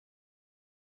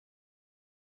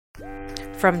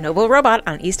From Noble Robot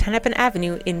on East Hennepin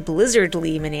Avenue in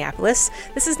Blizzardly, Minneapolis,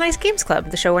 this is Nice Games Club,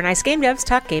 the show where nice game devs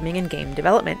talk gaming and game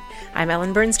development. I'm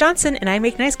Ellen Burns-Johnson, and I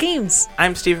make nice games.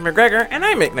 I'm Stephen McGregor, and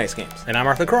I make nice games. And I'm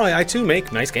Arthur Croy. I, too,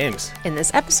 make nice games. In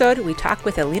this episode, we talk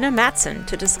with Alina Mattsson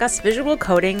to discuss visual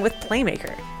coding with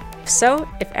Playmaker. So,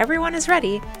 if everyone is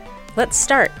ready, let's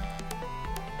start.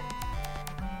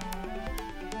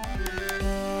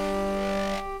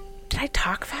 Did I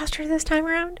talk faster this time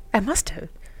around? I must have.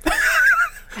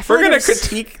 We're going to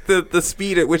critique the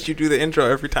speed at which you do the intro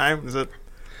every time. Is that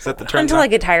the trend? Until I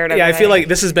get tired of it. Yeah, I feel like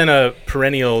this has been a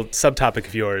perennial subtopic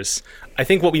of yours. I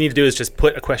think what we need to do is just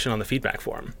put a question on the feedback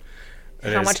form.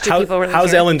 How much do people really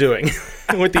How's care? Ellen doing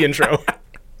with the intro?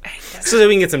 So that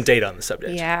we can get some data on the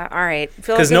subject. Yeah, all right.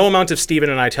 Because no amount of Stephen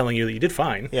and I telling you that you did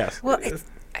fine. Yes. Well,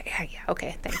 yeah,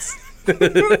 okay, thanks.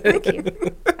 Thank you.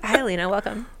 Hi, Alina,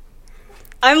 welcome.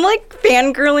 I'm like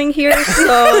fangirling here,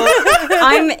 so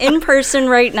I'm in person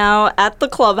right now at the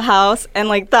clubhouse, and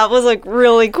like that was like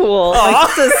really cool,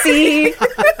 like to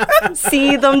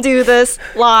see them do this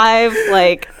live.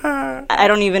 Like I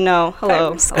don't even know.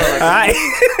 Hello. Hi.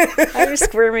 I'm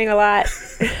squirming a lot.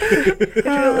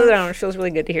 It feels really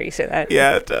good to hear you say that.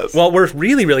 Yeah, it does. Well, we're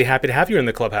really, really happy to have you in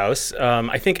the clubhouse.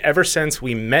 I think ever since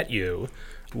we met you,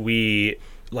 we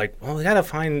got to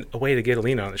find a way to get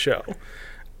Alina on the show.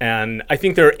 And I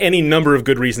think there are any number of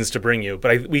good reasons to bring you,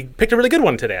 but we picked a really good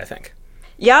one today, I think.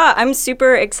 Yeah, I'm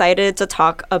super excited to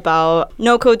talk about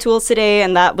no-code tools today,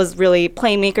 and that was really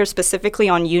Playmaker specifically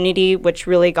on Unity, which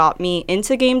really got me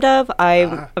into game dev.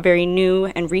 I'm a very new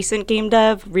and recent game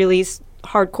dev, really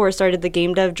hardcore started the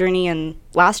game dev journey in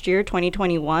last year,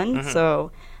 2021,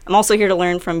 so I'm also here to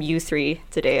learn from you three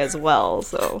today as well.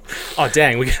 So, oh,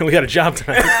 dang, we got a job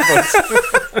tonight.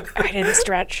 I didn't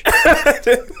stretch.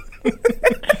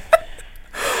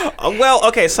 Well,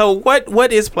 okay, so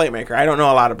what is Playmaker? I don't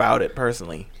know a lot about it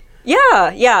personally.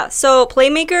 Yeah. So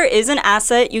Playmaker is an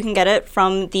asset. You can get it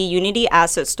from the Unity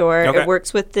Asset Store. Okay. It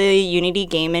works with the Unity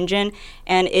game engine,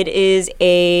 and it is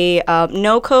a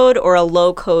no-code or a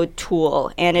low-code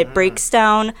tool, and it breaks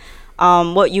down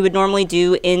what you would normally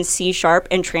do in C#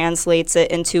 and translates it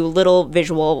into little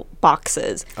visual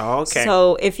boxes. Oh, okay.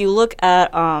 So if you look at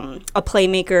a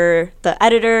Playmaker, the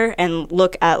editor, and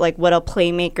look at like what a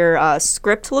Playmaker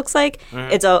script looks like,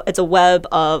 it's a web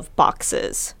of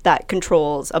boxes that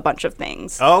controls a bunch of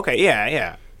things. Oh, okay,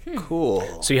 yeah.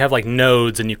 Cool. So you have like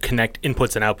nodes and you connect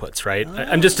inputs and outputs, right?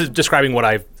 I'm just describing what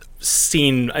I've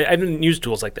seen. I didn't use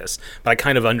tools like this, but I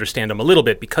kind of understand them a little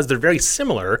bit because they're very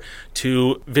similar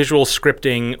to visual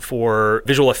scripting for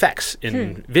visual effects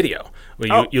in video.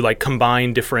 Where you like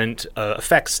combine different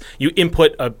effects. You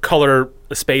input a color,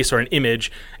 a space, or an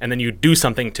image, and then you do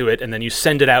something to it, and then you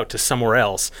send it out to somewhere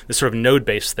else, this sort of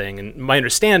node-based thing. And my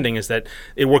understanding is that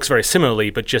it works very similarly,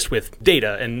 but just with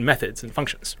data and methods and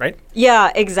functions, right?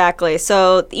 Yeah, exactly.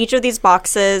 So each of these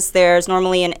boxes, there's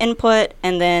normally an input,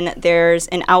 and then there's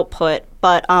an output.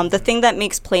 But the thing that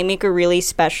makes Playmaker really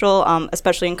special,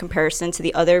 especially in comparison to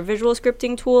the other visual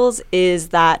scripting tools, is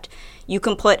that you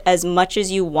can put as much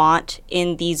as you want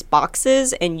in these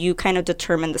boxes, and you kind of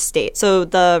determine the state. So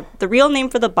the real name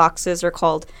for the boxes are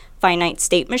called finite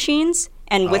state machines.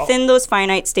 And within those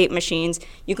finite state machines,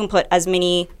 you can put as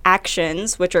many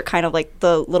actions, which are kind of like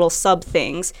the little sub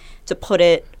things, to put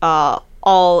it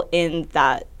all in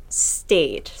that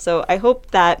state. So I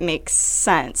hope that makes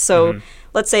sense. So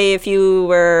let's say if you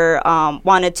were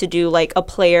wanted to do like a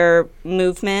player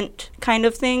movement kind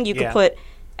of thing, you could put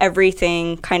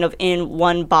everything kind of in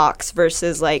one box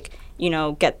versus like,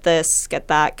 get this, get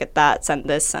that, send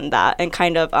this, send that. And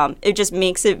kind of, it just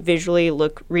makes it visually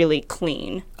look really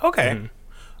clean. Okay.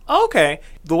 Okay.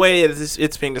 The way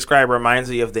it's being described reminds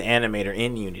me of the animator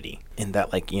in Unity, in that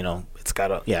it's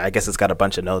got a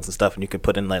bunch of nodes and stuff, and you could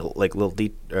put in like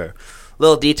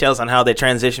little details on how they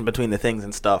transition between the things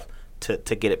and stuff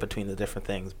to get it between the different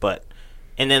things.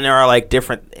 And then there are like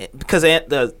different, because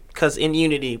in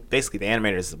Unity, basically the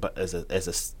animator is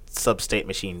a sub-state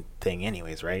machine thing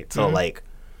anyways, right? So like,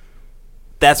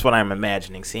 that's what I'm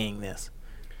imagining seeing this,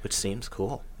 which seems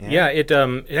cool. Yeah, it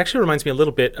actually reminds me a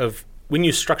little bit of when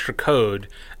you structure code.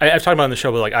 I've talked about on the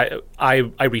show, but like I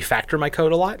refactor my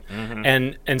code a lot,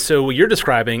 and so what you're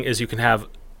describing is you can have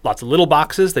lots of little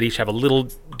boxes that each have a little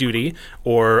duty,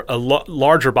 or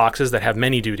larger boxes that have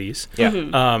many duties. Yeah.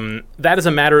 That is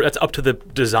a matter that's up to the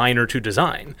designer to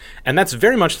design. And that's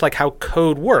very much like how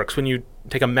code works. When you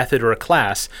take a method or a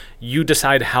class, you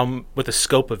decide what the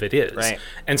scope of it is. Right.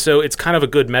 And so it's kind of a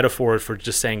good metaphor for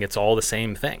just saying it's all the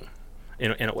same thing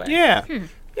in a way. Yeah.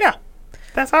 Yeah.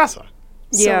 That's awesome.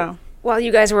 So, while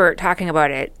you guys were talking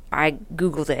about it, I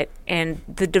Googled it, and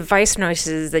the device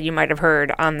noises that you might have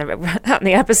heard on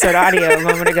the episode audio a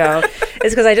moment ago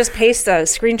is because I just pasted a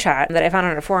screenshot that I found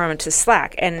on a forum to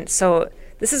Slack. And so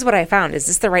this is what I found. Is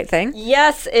this the right thing?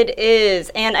 Yes, it is.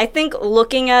 And I think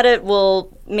looking at it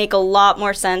will make a lot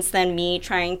more sense than me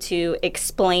trying to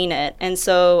explain it. And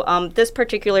so this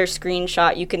particular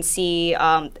screenshot, you can see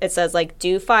it says like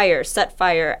do fire, set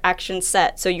fire, action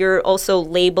set. So you're also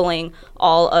labeling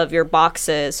all of your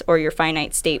boxes or your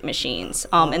finite state machines.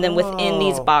 And then within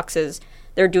these boxes,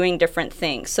 they're doing different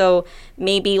things. So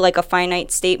maybe like a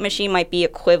finite state machine might be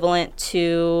equivalent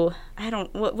to,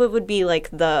 what would be like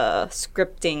the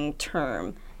scripting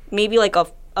term? Maybe like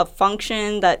a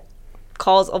function that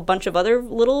calls a bunch of other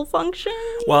little functions?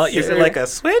 Well, Is it like a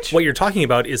switch? what you're talking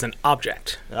about is an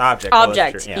object. Object.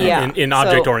 Object, Oh, yeah. In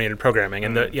object-oriented programming,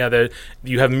 and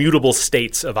you have mutable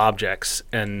states of objects,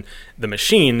 and the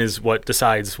machine is what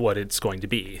decides what it's going to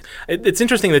be. It's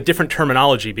interesting, the different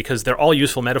terminology, because they're all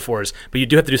useful metaphors, but you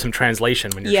do have to do some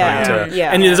translation when you're trying to.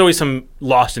 Yeah. And there's always some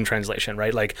lost in translation,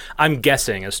 right? Like I'm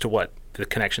guessing as to what the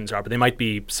connections are, but they might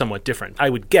be somewhat different. I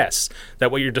would guess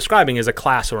that what you're describing is a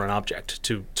class or an object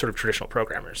to sort of traditional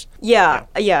programmers. Yeah.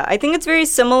 I think it's very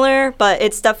similar, but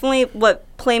it's definitely what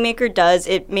Playmaker does.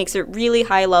 It makes it really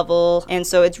high level, and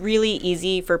so it's really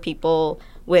easy for people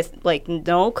with like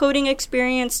no coding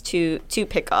experience to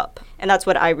pick up. And that's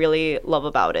what I really love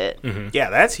about it. Mm-hmm. Yeah,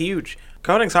 that's huge.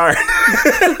 Coding's hard.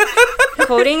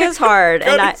 Coding is hard,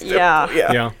 and Coding's difficult,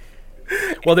 Yeah.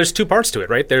 Well, there's two parts to it,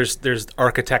 right? There's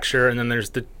architecture, and then there's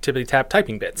the tippity-tap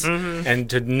typing bits. Mm-hmm. And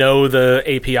to know the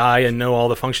API and know all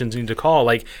the functions you need to call,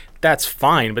 like, that's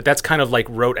fine, but that's kind of like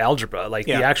rote algebra. Like,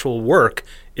 the actual work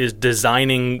is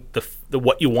designing the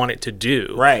what you want it to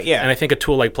do. Right, yeah. And I think a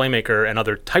tool like Playmaker and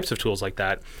other types of tools like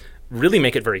that really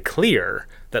make it very clear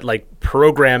that, like,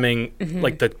 programming,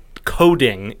 like, the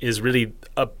coding is really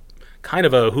a kind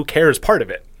of a who cares part of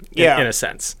it, in a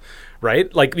sense.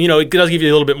 Right? Like, it does give you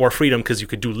a little bit more freedom because you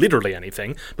could do literally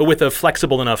anything. But with a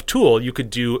flexible enough tool, you could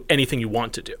do anything you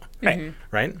want to do. Right.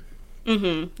 Right?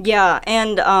 Yeah,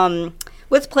 and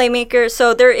with Playmaker,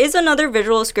 so there is another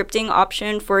visual scripting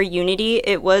option for Unity.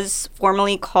 It was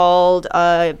formerly called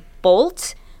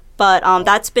Bolt, but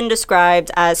that's been described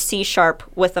as C#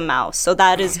 with a mouse. So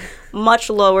that is much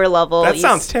lower level. That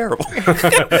sounds terrible.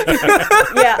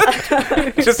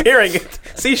 Yeah. Just hearing it.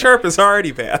 C# is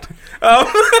already bad.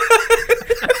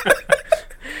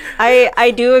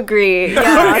 I do agree.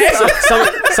 Yeah.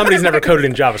 Somebody's never coded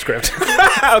in JavaScript.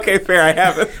 Okay, fair. I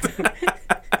haven't.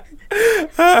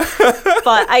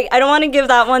 But I don't want to give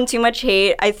that one too much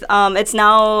hate. It's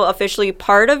now officially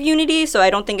part of Unity, so I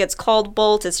don't think it's called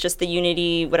Bolt. It's just the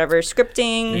Unity whatever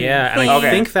scripting. Yeah, and thing. I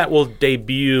think that will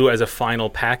debut as a final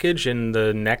package in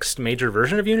the next major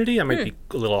version of Unity. I might be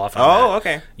a little off on that. Oh,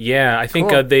 okay. Yeah, I think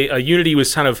Cool. Unity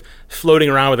was kind of floating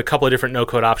around with a couple of different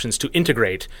no-code options to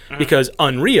integrate, because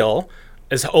Unreal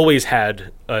has always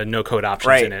had no-code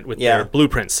options in it with their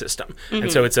blueprint system.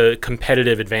 And so it's a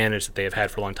competitive advantage that they have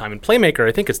had for a long time. And Playmaker,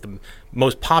 I think, is the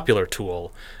most popular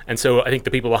tool. And so I think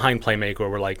the people behind Playmaker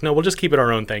were like, no, we'll just keep it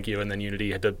our own, thank you. And then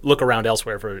Unity had to look around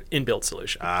elsewhere for an inbuilt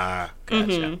solution. Ah,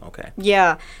 gotcha. Okay.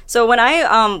 Yeah. So when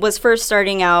I was first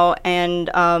starting out and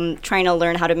trying to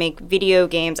learn how to make video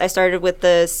games, I started with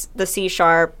the C#,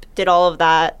 did all of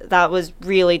that. That was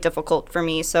really difficult for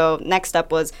me. So next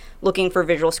up was looking for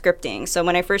visual scripting. So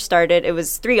when I first started, it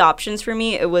was 3 options for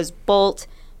me. It was Bolt,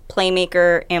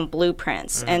 Playmaker, and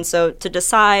Blueprints. And so to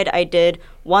decide, I did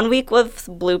 1 week with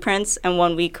Blueprints and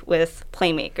 1 week with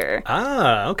Playmaker.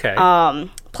 Ah, okay.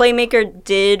 Playmaker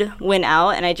did win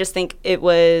out, and I just think it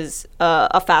was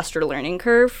a faster learning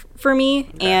curve for me.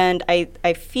 Okay. And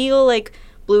I feel like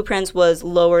Blueprints was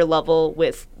lower level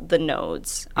with the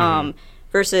nodes.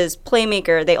 Versus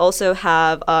Playmaker, they also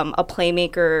have a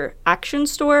Playmaker action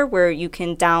store where you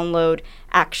can download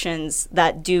actions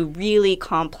that do really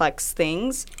complex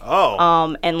things.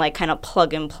 Oh. And like kind of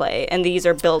plug and play. And these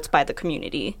are built by the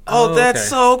community. Oh, that's okay.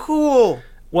 so cool.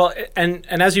 Well, and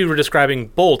as you were describing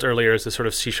Bolt earlier as the sort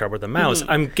of C# with a mouse,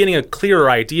 I'm getting a clearer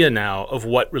idea now of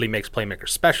what really makes Playmaker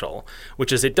special,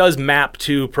 which is it does map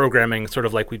to programming sort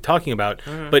of like we're talking about,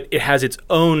 but it has its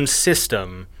own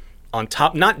system on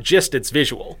top, not just its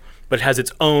visual, but it has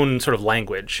its own sort of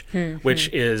language, which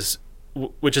is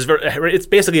it's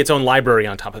basically its own library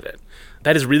on top of it.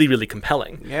 That is really, really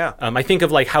compelling. Yeah. I think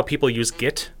of like how people use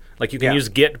Git. Like you can use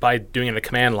Git by doing it in a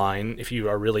command line if you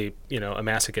are really, a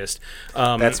masochist.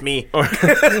 That's me.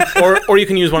 Or you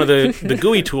can use one of the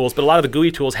GUI tools, but a lot of the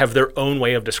GUI tools have their own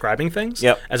way of describing things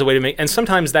as a way to make, and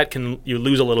sometimes that you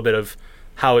lose a little bit of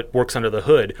how it works under the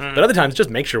hood, but other times it just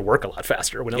makes your work a lot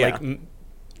faster when it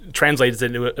translates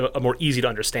into a more easy to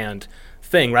understand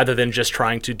thing rather than just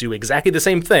trying to do exactly the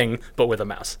same thing but with a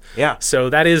mouse. Yeah. So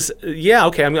that is,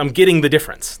 okay, I'm getting the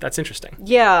difference. That's interesting.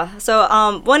 Yeah.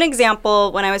 So one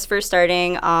example, when I was first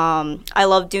starting, I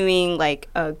love doing like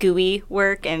GUI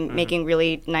work and making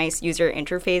really nice user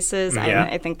interfaces. Yeah.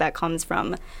 I think that comes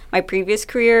from my previous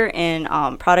career in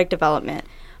product development.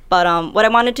 But what I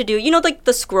wanted to do, like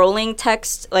the scrolling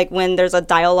text, like when there's a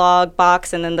dialogue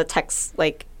box and then the text,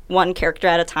 like one character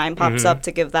at a time pops up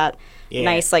to give that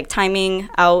nice like timing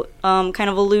out kind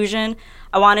of illusion.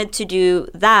 I wanted to do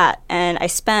that, and I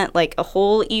spent like a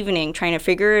whole evening trying to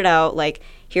figure it out. Like,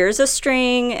 here's a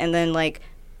string, and then like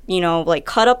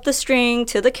cut up the string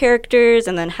to the characters,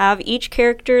 and then have each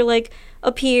character like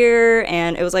appear,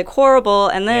 and it was like horrible.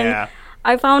 And then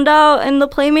I found out in the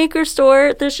Playmaker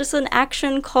store, there's just an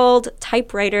action called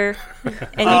typewriter. And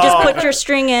you just put your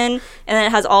string in, and then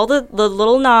it has all the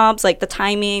little knobs, like the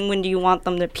timing, when do you want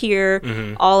them to appear,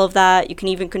 all of that. You can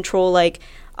even control, like,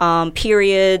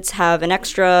 periods, have an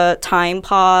extra time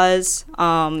pause,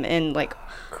 and, like,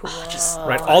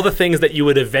 right, all the things that you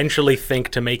would eventually think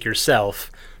to make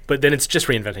yourself, but then it's just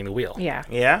reinventing the wheel. Yeah.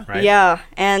 Yeah? Right? Yeah,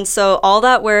 and so all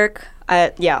that work,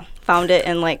 found it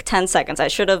in like 10 seconds. I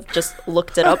should have just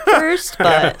looked it up first,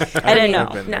 but I didn't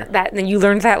know. Then you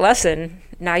learned that lesson.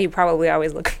 Now you probably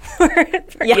always look for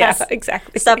it. Yes. Yeah,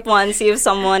 exactly. Step one, see if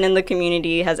someone in the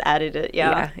community has added it,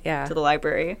 Yeah. to the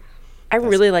library. I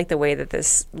really like the way that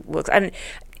this looks. And,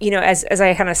 as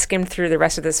I kind of skimmed through the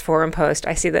rest of this forum post,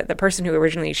 I see that the person who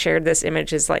originally shared this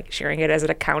image is like sharing it as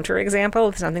a counter example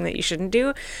of something that you shouldn't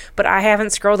do. But I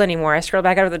haven't scrolled anymore. I scrolled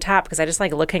back out of the top because I just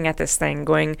like looking at this thing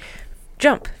going,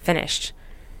 jump, finished.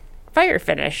 Fire,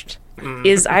 finished.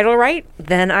 Is idle right?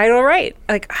 Then idle right.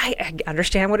 Like, I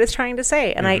understand what it's trying to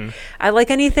say. And I like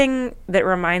anything that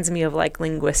reminds me of, like,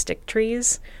 linguistic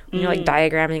trees. When you're, like,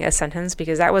 diagramming a sentence.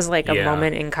 Because that was, like, a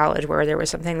moment in college where there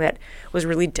was something that was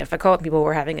really difficult. People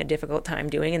were having a difficult time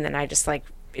doing. And then I just, like,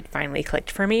 it finally clicked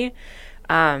for me.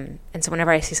 And so whenever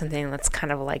I see something that's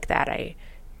kind of like that, I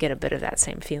get a bit of that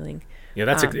same feeling. Yeah,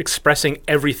 that's expressing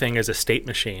everything as a state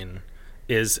machine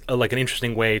is like an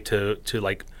interesting way to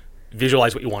like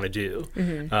visualize what you want to do.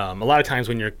 A lot of times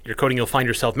when you're coding, you'll find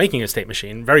yourself making a state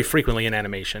machine very frequently in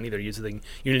animation, either using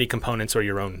Unity components or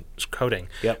your own coding.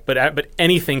 Yep. But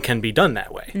anything can be done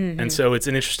that way, and so it's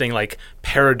an interesting like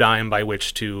paradigm by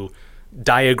which to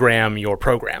diagram your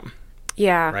program.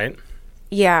 Yeah. Right.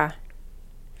 Yeah.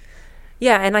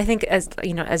 Yeah, and I think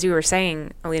as you were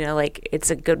saying, Alina, like it's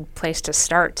a good place to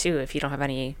start too if you don't have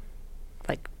any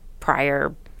like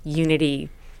prior Unity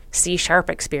C#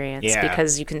 experience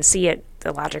because you can see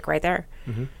the logic right there.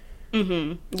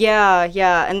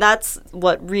 Yeah, and that's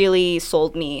what really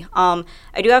sold me. I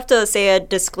do have to say a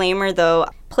disclaimer though.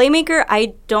 Playmaker,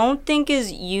 I don't think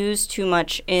is used too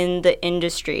much in the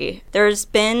industry. There's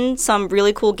been some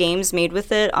really cool games made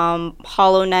with it.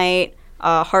 Hollow Knight,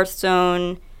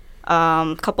 Hearthstone,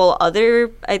 a couple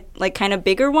other like kind of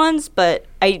bigger ones, but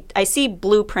I see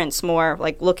blueprints more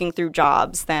like looking through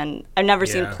jobs than I've never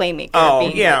seen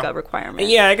Playmaker being like a requirement.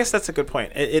 Yeah, I guess that's a good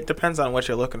point. It depends on what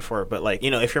you're looking for, but like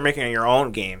if you're making your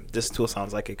own game, this tool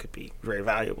sounds like it could be very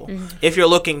valuable. If you're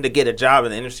looking to get a job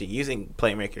in the industry using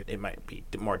Playmaker, it might be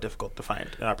more difficult to find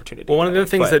an opportunity. Well, one of the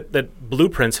things that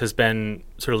Blueprints has been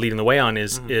sort of leading the way on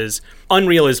is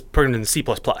Unreal is programmed in C++,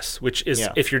 which is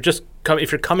if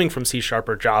you're coming from C#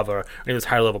 or Java or any of those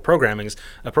higher level programming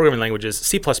languages,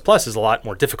 C++ is a lot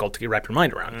more difficult to wrap your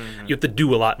mind around. You have to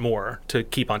do a lot more to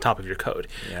keep on top of your code.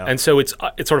 And so it's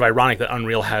sort of ironic that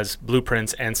Unreal has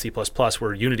Blueprints and C++,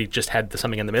 where Unity just had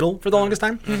something in the middle for the longest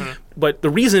time. But the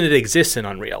reason it exists in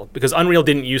Unreal, because Unreal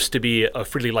didn't used to be a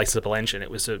freely licensable engine, it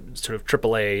was a sort of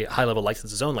AAA high-level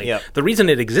licenses only. The reason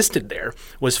it existed there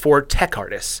was for tech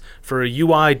artists, for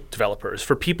UI developers,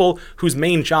 for people whose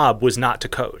main job was not to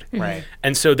code. Right.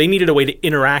 And so they needed a way to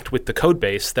interact with the code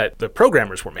base that the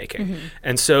programmers were making.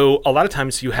 And so a lot of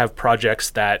times you have projects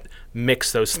that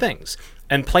mix those things.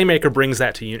 And Playmaker brings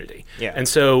that to Unity. And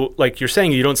so, like you're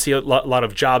saying, you don't see a lot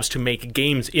of jobs to make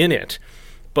games in it,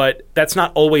 but that's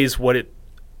not always what it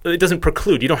doesn't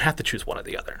preclude. You don't have to choose one or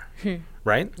the other,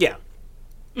 right? Yeah.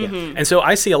 And so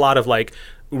I see a lot of like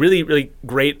really, really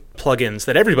great plugins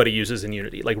that everybody uses in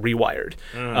Unity, like Rewired.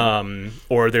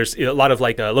 Or there's a lot of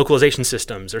like localization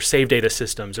systems or save data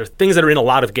systems or things that are in a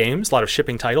lot of games, a lot of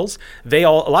shipping titles. A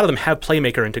lot of them have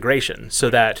Playmaker integration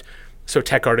so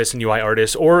tech artists and UI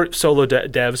artists or solo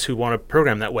devs who want to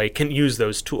program that way can use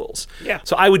those tools.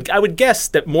 So I would guess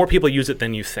that more people use it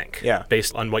than you think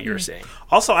based on what you're seeing.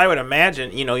 Also, I would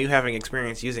imagine, you having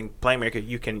experience using Playmaker,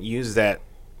 you can use that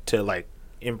to like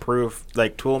improve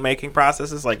like tool making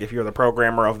processes. Like if you're the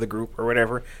programmer of the group or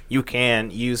whatever, you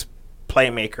can use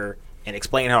Playmaker and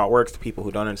explain how it works to people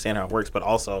who don't understand how it works, but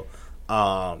also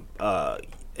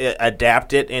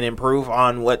adapt it and improve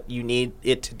on what you need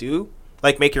it to do.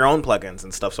 Like make your own plugins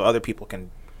and stuff so other people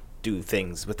can do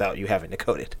things without you having to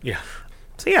code it. Yeah.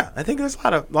 So yeah, I think there's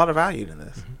a lot of value in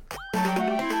this.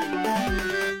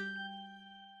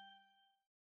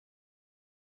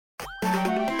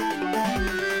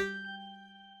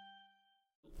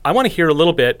 I want to hear a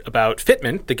little bit about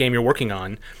Fitment, the game you're working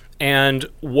on, and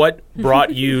what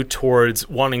brought you towards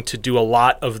wanting to do a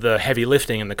lot of the heavy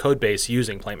lifting in the code base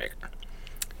using Playmaker.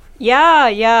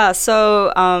 Yeah.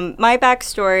 So my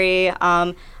backstory,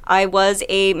 I was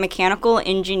a mechanical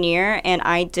engineer and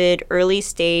I did early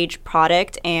stage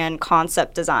product and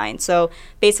concept design. So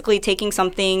basically taking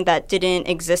something that didn't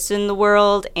exist in the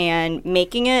world and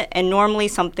making it, and normally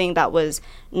something that was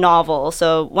novel.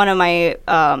 So one of my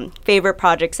favorite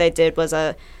projects I did was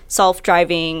a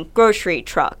self-driving grocery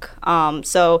truck.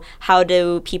 So how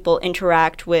do people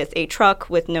interact with a truck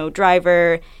with no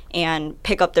driver and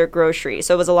pick up their groceries?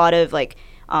 So it was a lot of like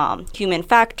human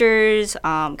factors,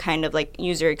 kind of like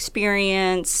user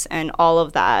experience and all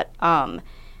of that. That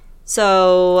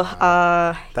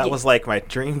was like my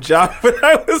dream job when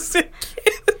I was a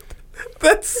kid.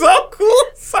 That's so cool.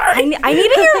 Sorry. I need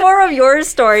to hear more of your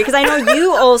story because I know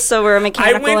you also were a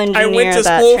mechanical engineer. I went to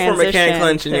school for mechanical transitioned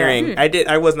engineering.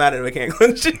 I was not a mechanical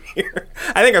engineer.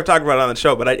 I think I've talked about it on the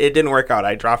show, but it didn't work out.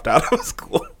 I dropped out of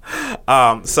school.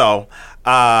 But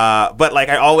like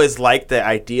I always liked the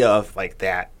idea of like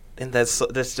that, and that's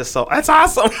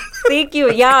awesome. Thank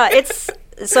you. Yeah,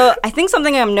 so I think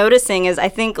something I'm noticing is I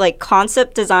think like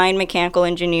concept design mechanical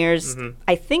engineers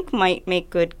I think might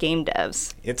make good game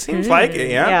devs. It seems like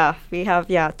it, yeah. Yeah, we have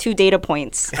 2 data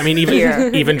points. I mean,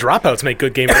 even dropouts make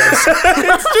good game devs.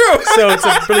 It's true. So it's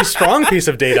a really strong piece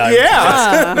of data.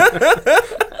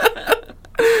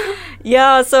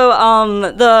 Yeah, so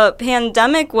the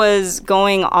pandemic was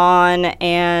going on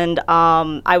and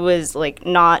I was like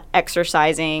not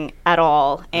exercising at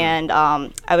all, and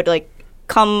I would like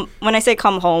when I say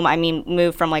come home, I mean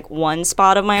move from like one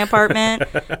spot of my apartment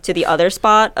to the other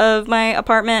spot of my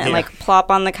apartment and like plop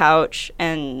on the couch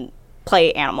and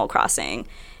play Animal Crossing,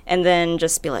 and then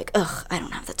just be like, ugh, I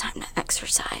don't have the time to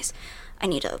exercise. I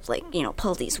need to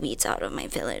pull these weeds out of my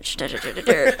village.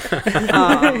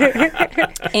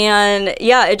 And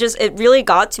yeah, it really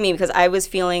got to me because I was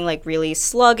feeling like really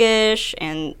sluggish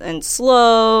and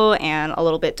slow and a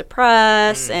little bit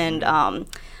depressed, and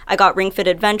I got Ring Fit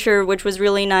Adventure, which was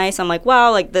really nice. I'm like,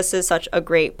 wow, like this is such a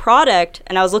great product.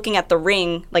 And I was looking at the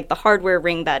ring, like the hardware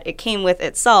ring that it came with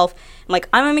itself. I'm like,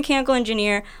 I'm a mechanical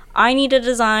engineer. I need to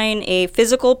design a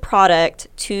physical product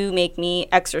to make me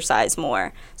exercise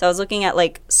more. So I was looking at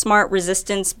like smart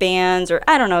resistance bands or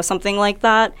I don't know, something like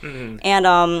that.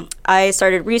 And I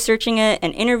started researching it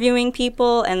and interviewing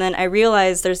people. And then I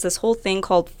realized there's this whole thing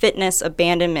called fitness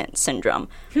abandonment syndrome,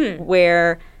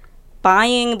 where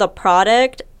buying the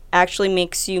product actually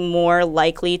makes you more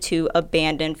likely to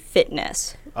abandon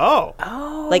fitness. Oh.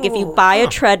 Like if you buy a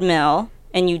treadmill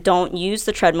and you don't use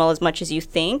the treadmill as much as you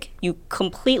think, you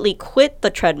completely quit the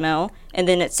treadmill and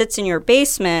then it sits in your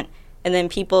basement, and then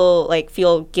people like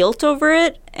feel guilt over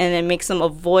it and it makes them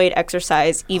avoid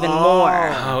exercise even more.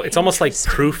 Oh, it's almost like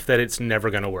proof that it's never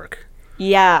going to work.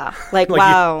 Yeah. Like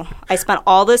wow, I spent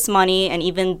all this money and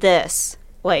even this,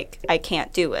 like I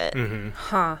can't do it.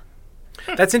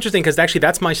 That's interesting because actually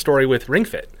that's my story with Ring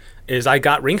Fit. Is I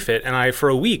got Ring Fit and for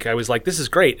a week I was like, this is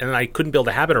great, and I couldn't build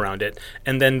a habit around it.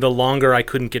 And then the longer I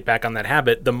couldn't get back on that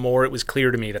habit, the more it was clear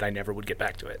to me that I never would get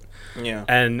back to it. Yeah.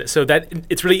 And so that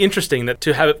it's really interesting that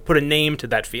to have it put a name to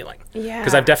that feeling. Yeah.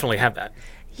 Because I've definitely had that.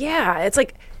 Yeah, it's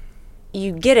like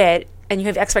you get it and you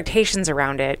have expectations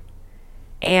around it,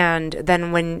 and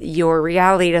then when your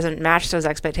reality doesn't match those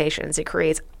expectations, it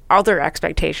creates other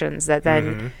expectations that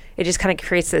then it just kind of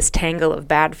creates this tangle of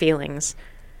bad feelings.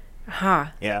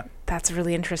 Yeah. That's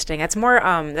really interesting. It's more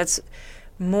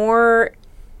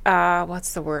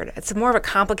what's the word? It's more of a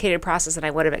complicated process than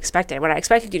I would have expected. What I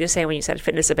expected you to say when you said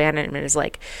fitness abandonment is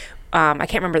like, I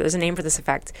can't remember, there's a name for this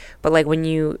effect, but like when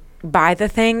you buy the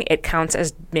thing, it counts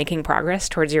as making progress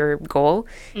towards your goal,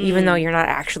 even though you're not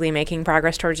actually making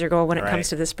progress towards your goal when it comes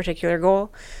to this particular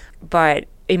goal, but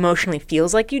emotionally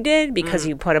feels like you did because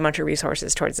you put a bunch of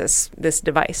resources towards this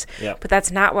device. Yep. But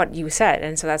that's not what you said,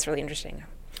 and so that's really interesting.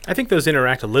 I think those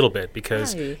interact a little bit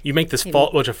because you make this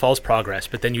bunch of false progress,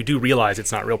 but then you do realize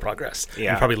it's not real progress.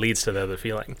 Yeah. It probably leads to the other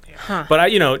feeling. Yeah. But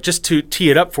just to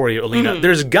tee it up for you, Alina,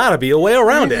 there's got to be a way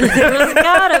around it. There's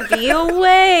gotta be a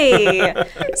way.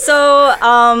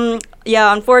 So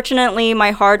Yeah, unfortunately,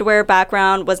 my hardware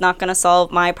background was not going to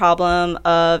solve my problem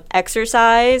of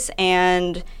exercise.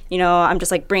 And, you know, I'm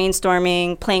just like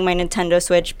brainstorming, playing my Nintendo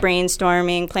Switch,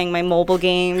 brainstorming, playing my mobile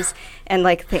games. And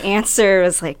like the answer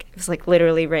was like, it was like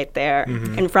literally right there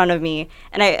in front of me.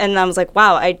 And I was like,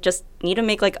 wow, I just need to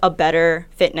make like a better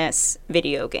fitness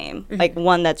video game, like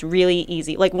one that's really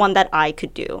easy, like one that I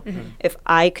could do. If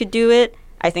I could do it,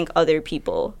 I think other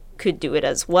people could do it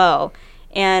as well.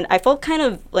 And I felt kind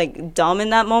of like dumb in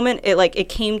that moment. It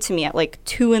came to me at like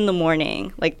 2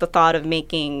 a.m, like the thought of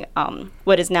making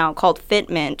what is now called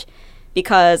Fitment,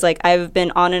 because like I've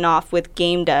been on and off with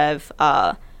game dev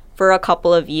for a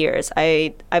couple of years.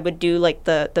 I would do like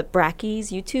the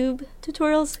Brackeys YouTube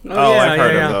tutorials. Oh, yeah, I've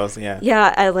heard yeah. of those. Yeah.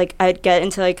 Yeah, I'd get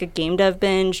into like a game dev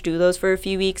binge, do those for a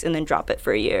few weeks, and then drop it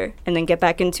for a year, and then get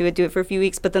back into it, do it for a few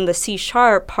weeks. But then the C#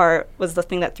 part was the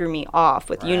thing that threw me off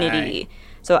with Unity.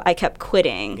 So I kept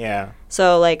quitting. Yeah.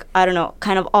 So like, I don't know,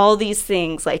 kind of all these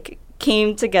things like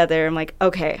came together. I'm like,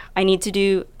 okay, I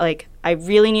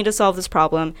really need to solve this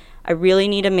problem. I really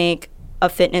need to make a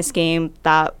fitness game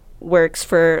that works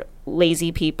for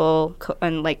lazy people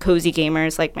and like cozy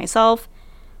gamers like myself.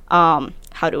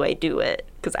 How do I do it?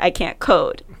 Because I can't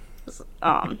code.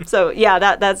 So yeah,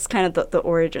 that's kind of the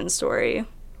origin story.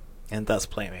 And thus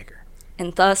Playmaker.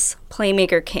 And thus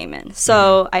Playmaker came in.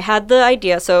 So I had the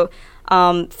idea. So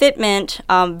Fitment,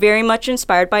 very much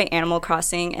inspired by Animal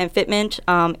Crossing, and Fitment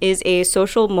is a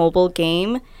social mobile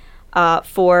game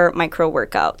for micro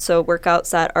workouts. So workouts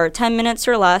that are 10 minutes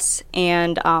or less,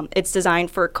 and it's designed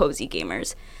for cozy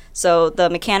gamers. So the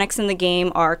mechanics in the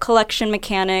game are collection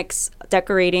mechanics,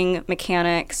 decorating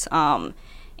mechanics,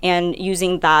 and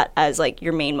using that as like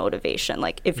your main motivation.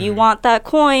 Like if you want that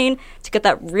coin to get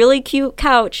that really cute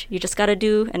couch, you just got to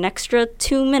do an extra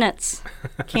 2 minutes.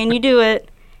 Can you do it?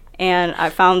 And I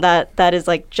found that is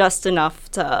like just enough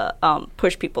to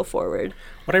push people forward.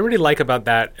 What I really like about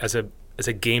that as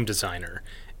a game designer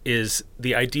is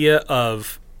the idea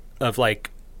of like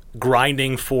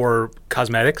grinding for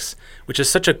cosmetics, which is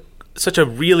such a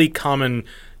really common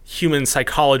human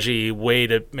psychology way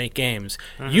to make games.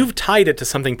 You've tied it to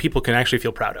something people can actually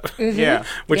feel proud of. Yeah.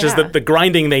 Which is that the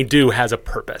grinding they do has a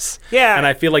purpose. Yeah. And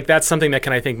I feel like that's something that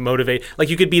can, I think, motivate. Like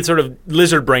you could be sort of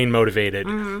lizard brain motivated,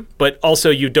 but also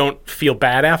you don't feel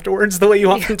bad afterwards the way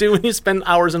you often do when you spend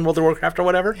hours in World of Warcraft or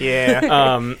whatever.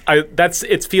 Yeah.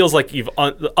 It feels like you've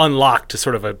unlocked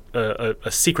sort of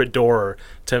a secret door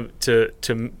to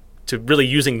really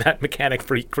using that mechanic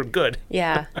for good.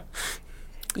 Yeah.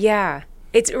 Yeah.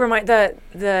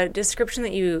 The description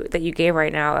that you gave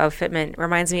right now of Fitment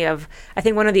reminds me of, I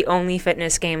think, one of the only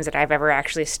fitness games that I've ever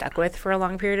actually stuck with for a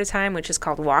long period of time, which is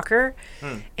called Walker.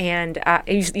 And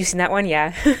you've seen that one?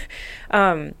 Yeah.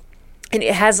 And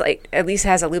it has at least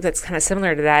has a loop that's kind of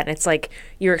similar to that. And it's like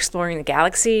you're exploring the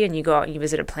galaxy and you go out and you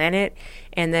visit a planet,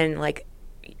 and then like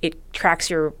it tracks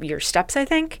your steps, I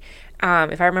think.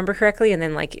 If I remember correctly, and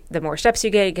then like the more steps you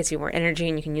get, it gets you more energy,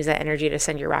 and you can use that energy to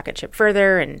send your rocket ship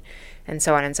further, and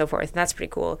so on and so forth. And that's pretty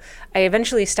cool. I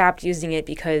eventually stopped using it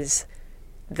because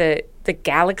the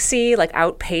galaxy like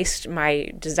outpaced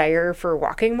my desire for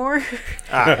walking more.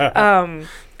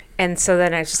 And so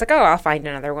then I was just like, oh, I'll find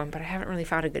another one, but I haven't really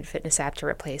found a good fitness app to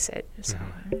replace it. So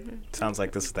Sounds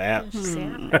like this is the app.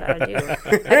 yeah, what I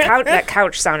do. That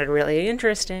couch sounded really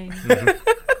interesting.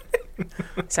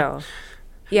 So.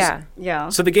 Yeah. Yeah.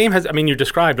 So the game has, I mean, you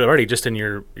described already just in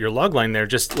your log line there,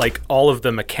 just like all of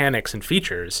the mechanics and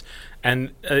features,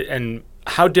 and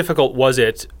how difficult was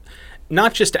it,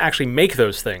 not just to actually make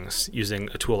those things using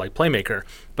a tool like Playmaker,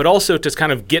 but also to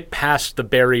kind of get past the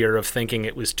barrier of thinking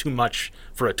it was too much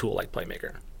for a tool like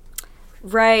Playmaker.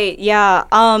 Right. Yeah.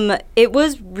 It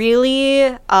was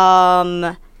really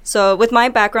so with my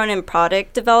background in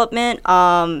product development,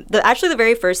 the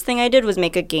very first thing I did was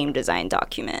make a game design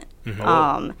document.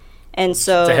 And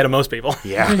so It's ahead of most people.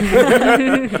 Yeah.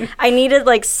 I needed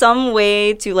like some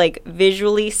way to like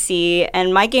visually see,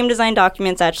 and my game design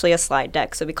document's actually a slide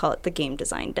deck, so we call it the game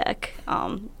design deck.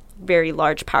 Very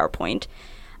large PowerPoint.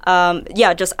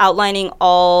 Just outlining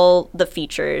all the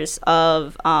features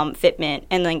of Fitment,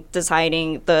 and like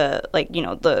deciding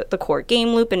the core game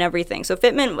loop and everything. So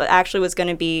Fitment actually was going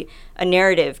to be a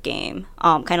narrative game,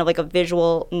 kind of like a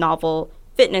visual novel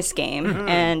fitness game,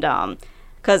 and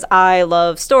because I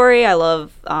love story, I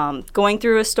love going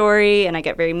through a story, and I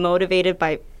get very motivated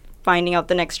by finding out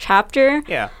the next chapter.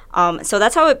 Yeah. So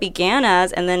that's how it began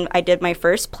as, and then I did my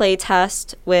first play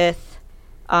test with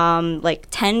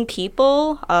 10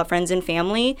 people, friends and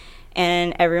family,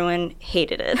 and everyone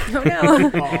hated it. Oh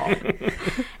no.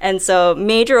 And so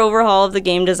major overhaul of the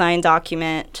game design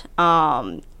document,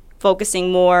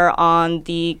 focusing more on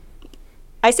the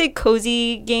I say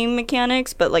cozy game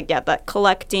mechanics, but like, yeah, that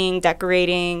collecting,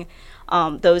 decorating,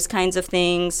 those kinds of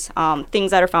things,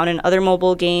 things that are found in other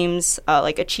mobile games,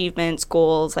 like achievements,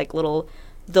 goals, like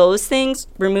those things,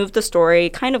 removed the story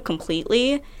kind of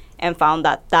completely and found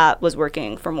that that was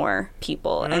working for more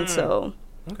people. And so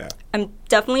I'm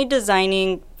definitely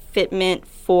designing Fitment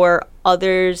for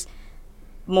others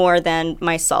more than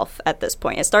myself at this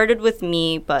point. It started with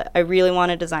me, but I really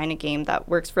want to design a game that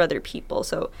works for other people.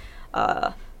 So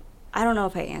I don't know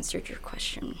if I answered your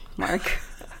question, Mark.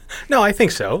 No, I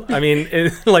think so. I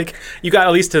mean, like, you got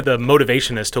at least to the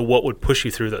motivation as to what would push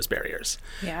you through those barriers.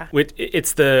 Yeah.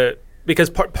 Because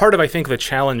part of, I think, the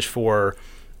challenge for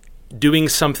doing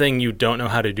something you don't know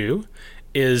how to do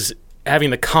is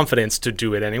having the confidence to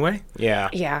do it anyway. Yeah.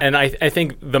 Yeah. And I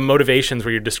think the motivations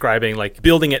where you're describing, like,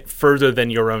 building it further than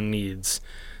your own needs,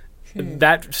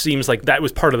 that seems like that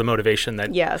was part of the motivation.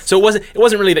 That Yes. So it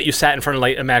wasn't really that you sat in front of,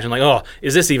 like, imagine, like, oh,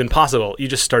 is this even possible? You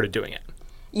just started doing it.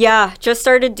 Yeah, just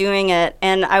started doing it.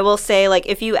 And I will say, like,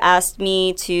 if you asked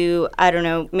me to, I don't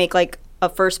know, make like a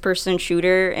first-person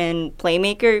shooter in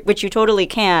Playmaker, which you totally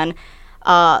can,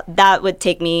 that would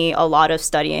take me a lot of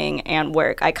studying and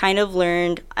work. I kind of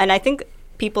learned, and I think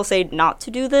people say not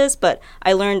to do this, but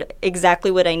I learned exactly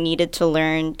what I needed to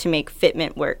learn to make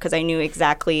Fitment work because I knew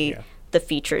exactly the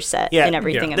feature set and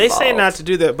everything They involved. say not to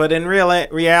do that, but in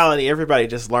reality, everybody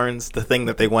just learns the thing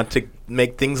that they want to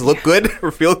make things look good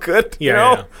or feel good. You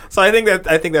know? Yeah. So I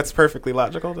think that's perfectly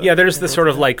logical. Yeah, there's the sort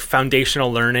of like foundational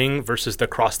learning versus the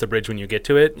cross the bridge when you get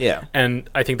to it. Yeah. And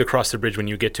I think the cross the bridge when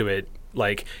you get to it,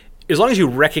 like, as long as you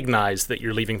recognize that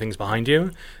you're leaving things behind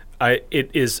you,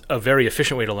 it is a very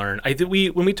efficient way to learn.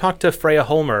 When we talked to Freya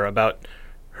Holmer about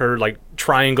her like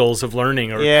triangles of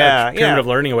learning or pyramid of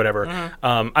learning or whatever,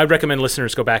 I'd recommend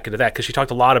listeners go back into that because she talked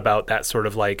a lot about that sort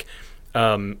of like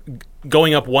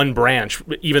going up one branch,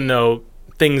 even though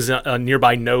things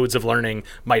nearby nodes of learning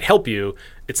might help you,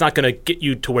 it's not going to get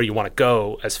you to where you want to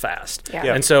go as fast. Yeah.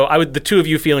 Yeah. And so the two of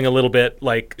you feeling a little bit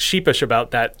like sheepish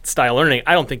about that style learning,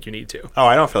 I don't think you need to. Oh,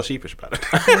 I don't feel sheepish about it.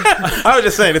 I was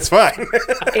just saying it's fine.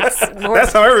 It's more,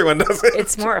 That's how everyone does it.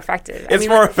 it's more effective. It's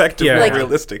more effective Yeah. and Like,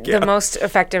 realistic. Yeah. The most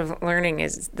effective learning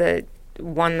is the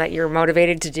one that you're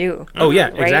motivated to do. Oh yeah,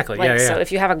 Right? exactly. Like, yeah. So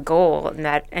if you have a goal and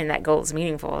that goal is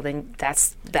meaningful, then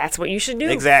that's what you should do.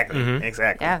 Exactly.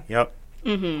 Exactly. Yeah. Yep.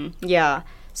 Yeah.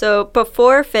 So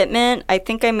before Fitment, I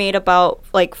think I made about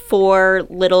like 4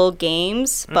 little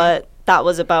games, but that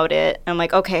was about it. I'm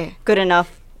like, okay, good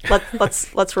enough.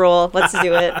 Let's roll. Let's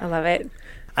do it. I love it.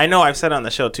 I know I've said on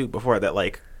the show too before that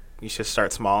like you should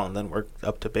start small and then work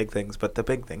up to big things, but the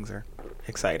big things are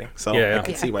exciting. So Yeah. I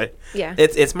can see why. Yeah.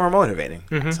 It's more motivating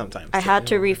sometimes. I had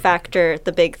to refactor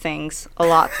the big things a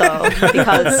lot though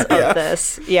because of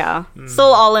this. Yeah.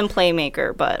 Still all in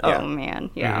Playmaker, but Yeah. oh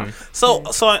man, yeah. So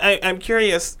I'm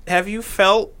curious. Have you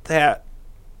felt that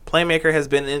Playmaker has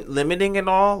been limiting at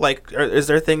all? Like, is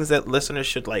there things that listeners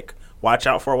should like watch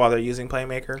out for while they're using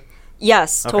Playmaker?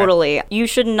 Yes, Okay. totally. You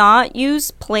should not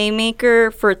use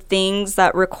Playmaker for things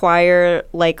that require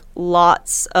like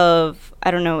lots of, I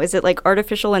don't know, is it like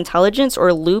artificial intelligence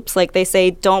or loops? Like they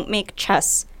say, don't make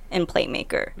chess in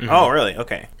Playmaker. Oh, really?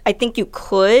 Okay. I think you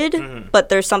could, but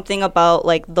there's something about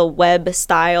like the web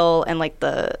style and like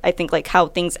I think like how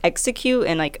things execute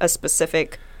in like a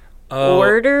specific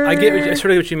order. I sort of get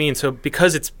what you mean. So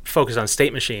because it's focused on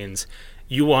state machines,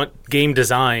 you want game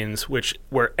designs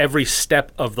where every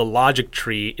step of the logic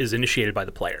tree is initiated by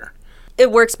the player.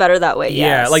 It works better that way.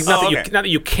 Yeah, Yes. like not Oh, that okay. not that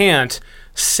you can't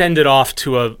send it off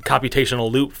to a computational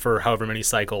loop for however many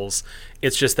cycles.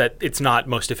 It's just that it's not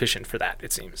most efficient for that,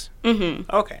 it seems.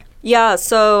 Okay. Yeah,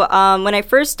 so when I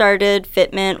first started,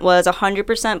 Fitment was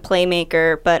 100%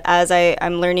 Playmaker, but as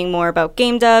I'm learning more about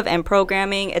game dev and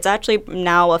programming, it's actually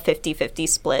now a 50-50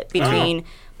 split between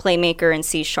Playmaker and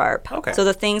C#. Okay. So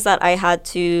the things that I had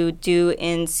to do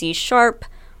in C#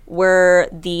 were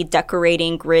the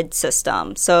decorating grid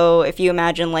system. So if you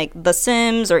imagine like The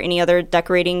Sims or any other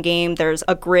decorating game, there's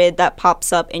a grid that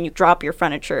pops up and you drop your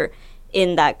furniture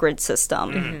in that grid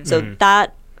system. So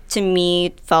that to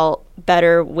me felt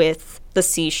better with the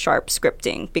C#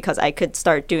 scripting because I could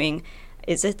start doing,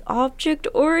 is it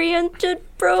object-oriented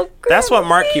programming? That's what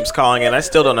Mark keeps calling it. I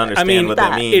still don't understand what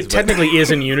that means. It but- technically is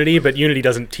in Unity, but Unity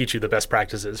doesn't teach you the best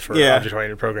practices for Yeah.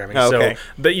 object-oriented programming. Oh, okay.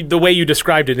 So the way you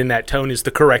described it in that tone is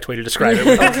the correct way to describe it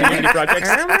when it comes to Unity projects.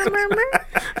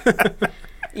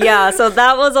 Yeah, so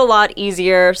that was a lot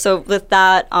easier. So with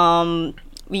that,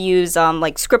 we use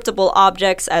like scriptable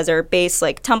objects as our base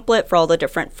like template for all the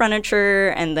different furniture,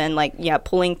 and then like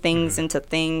pulling things into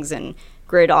things and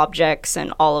grid objects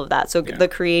and all of that. So the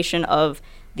creation of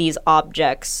these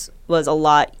objects was a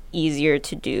lot easier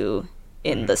to do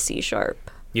in the C#.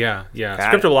 Yeah. Got it.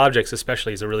 Scriptable objects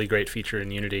especially is a really great feature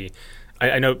in Unity.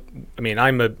 I know,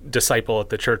 I'm a disciple at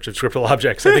the Church of Scriptable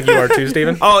Objects. I think you are too,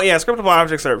 Stephen. Oh yeah, scriptable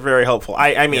objects are very helpful.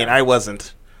 I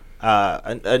wasn't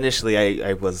initially.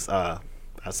 I was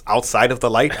outside of the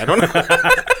light. I don't know.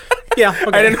 Yeah,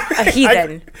 okay. I didn't. A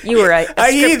heathen. You were a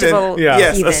scriptable Yeah.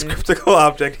 Yes, heathen. a scriptable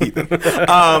object heathen.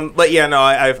 But yeah, no,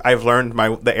 I've learned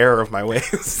the error of my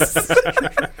ways.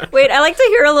 Wait, I'd like to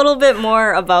hear a little bit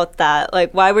more about that.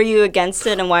 Like, why were you against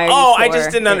it, and why are you I for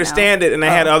just didn't right understand now? it, and I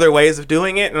had other ways of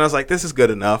doing it, and I was like, this is good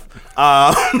enough.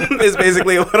 Is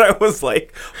basically what I was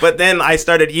like. But then I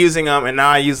started using them, and now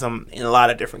I use them in a lot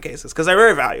of different cases because they're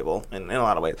very valuable in a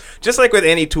lot of ways. Just like with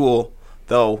any tool,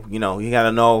 though, you got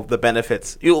to know the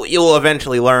benefits. You will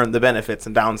eventually learn the benefits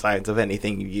and downsides of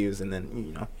anything you use, and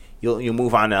then you'll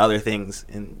move on to other things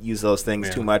and use those things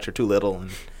too much or too little. And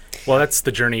Well, that's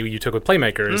the journey you took with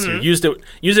Playmaker. Is you used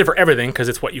it for everything because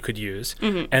it's what you could use,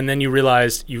 and then you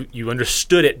realized you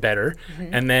understood it better,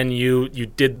 and then you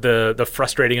did the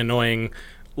frustrating, annoying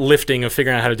lifting of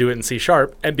figuring out how to do it in C#,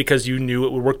 and because you knew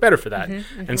it would work better for that.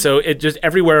 And so it just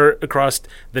everywhere across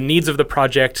the needs of the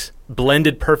project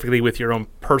blended perfectly with your own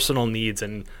personal needs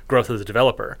and growth as a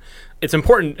developer. It's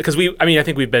important because I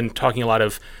think we've been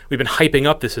hyping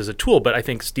up this as a tool, but I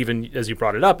think, Stephen, as you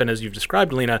brought it up and as you've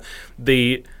described, Lena,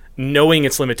 the knowing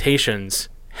its limitations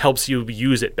helps you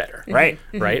use it better. right.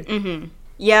 Right?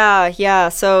 Yeah.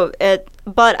 So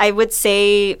but I would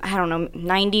say, I don't know,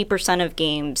 90% of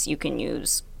games you can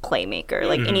use Playmaker.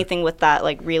 Like anything with that,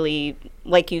 like really,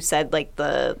 like you said, like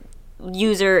the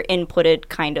user inputted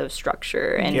kind of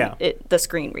structure and the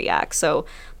screen reacts. So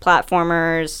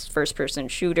platformers, first person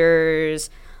shooters,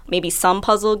 maybe some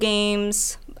puzzle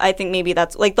games. I think maybe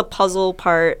that's like the puzzle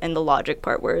part and the logic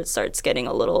part where it starts getting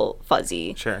a little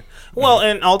fuzzy. Sure. Well,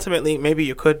 and ultimately, maybe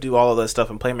you could do all of this stuff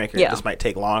in Playmaker. Yeah. It just might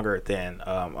take longer than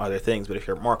other things. But if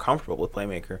you're more comfortable with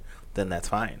Playmaker, then that's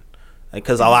fine.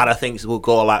 Because a lot of things will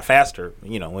go a lot faster,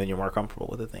 when you're more comfortable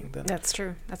with a thing. Then. That's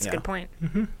true. That's a Yeah. good point.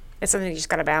 It's something you just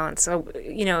got to balance. So,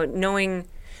 knowing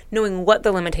what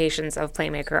the limitations of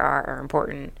Playmaker are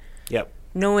important. Yep.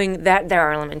 Knowing that there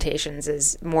are limitations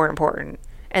is more important.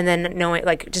 And then knowing,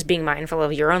 just being mindful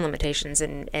of your own limitations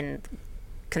and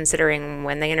considering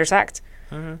when they intersect.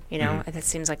 That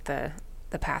seems like the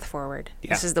path forward. Yeah.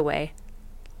 This is the way.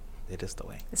 It is the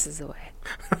way. This is the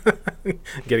way.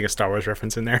 Getting a Star Wars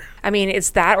reference in there. I mean, it's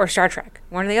that or Star Trek.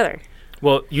 One or the other.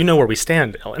 Well, you know where we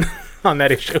stand, Ellen, on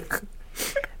that issue.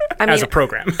 As a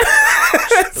program.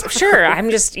 Sure. I'm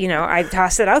just, I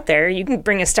tossed it out there. You can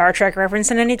bring a Star Trek reference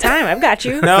in any time. I've got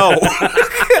you. No.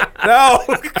 No.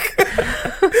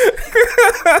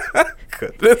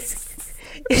 Goodness.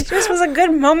 It just was a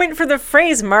good moment for the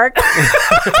phrase, Mark.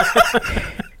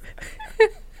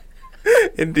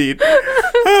 Indeed.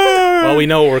 Well, we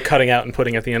know what we're cutting out and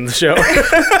putting at the end of the show.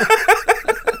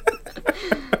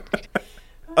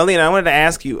 Alina, I wanted to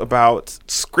ask you about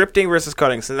scripting versus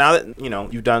coding. So now that,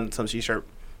 you've done some C#,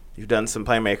 you've done some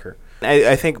Playmaker.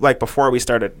 I think, before we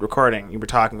started recording, you were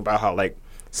talking about how,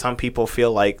 some people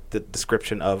feel like the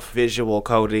description of visual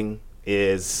coding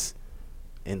is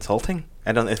insulting.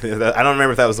 I don't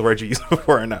remember if that was the word you used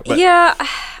before or not. But Yeah,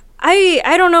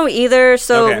 I don't know either.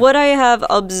 So Okay. what I have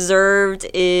observed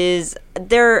is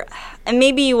there, and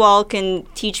maybe you all can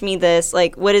teach me this,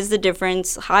 what is the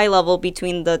difference, high level,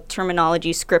 between the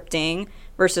terminology scripting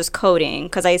versus coding?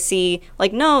 Because I see,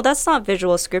 no, that's not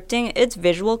visual scripting, it's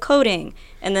visual coding.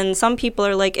 And then some people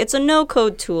are like, it's a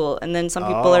no-code tool. And then some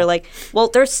people are like, well,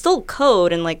 there's still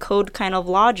code and, code kind of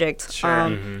logic.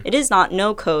 Sure. It is not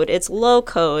no-code, it's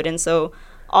low-code. And so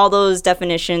all those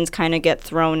definitions kind of get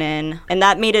thrown in. And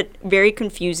that made it very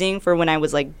confusing for when I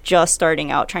was just starting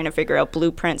out trying to figure out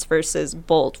blueprints versus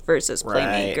Bolt versus Right,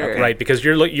 Playmaker. okay. Right, because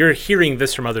you're hearing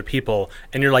this from other people,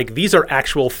 and you're like, these are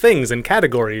actual things and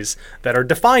categories that are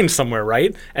defined somewhere,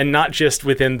 right? And not just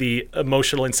within the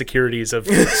emotional insecurities of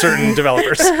certain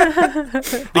developers.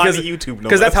 because on YouTube, no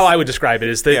because that's less. how I would describe it.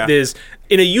 Is that Yeah. there's,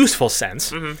 in a useful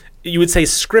sense, you would say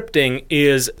scripting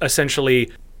is essentially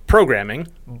programming,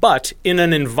 but in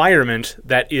an environment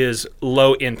that is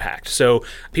low impact. So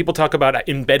people talk about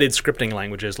embedded scripting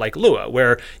languages like Lua,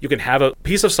 where you can have a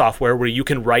piece of software where you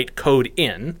can write code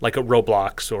in, like a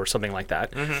Roblox or something like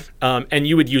that, and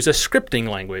you would use a scripting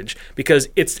language because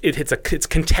it's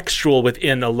contextual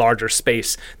within a larger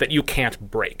space that you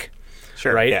can't break.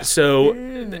 Sure, Right? yeah. So,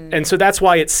 and so that's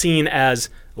why it's seen as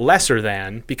lesser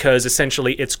than, because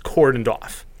essentially it's cordoned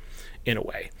off in a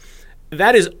way.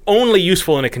 that is only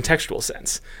useful in a contextual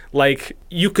sense. Like,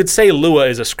 you could say Lua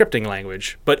is a scripting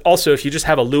language, but also if you just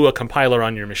have a Lua compiler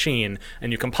on your machine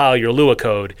and you compile your Lua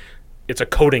code, it's a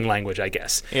coding language, I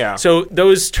guess. Yeah. So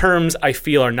those terms, I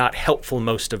feel, are not helpful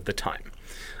most of the time.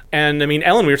 And I mean,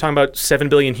 Ellen, we were talking about 7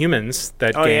 Billion Humans,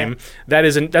 that game. Yeah.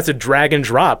 That's a drag and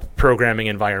drop programming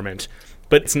environment,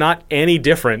 but it's not any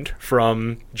different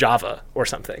from Java or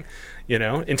something, you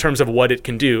know, in terms of what it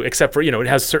can do, except for, you know, it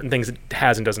has certain things it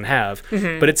has and doesn't have,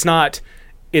 but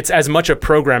it's as much a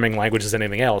programming language as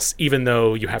anything else, even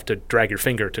though you have to drag your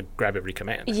finger to grab every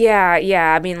command.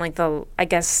 Yeah. I mean, like I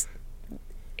guess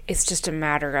it's just a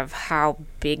matter of how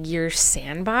big your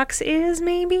sandbox is,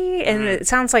 maybe. And it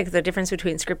sounds like the difference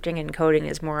between scripting and coding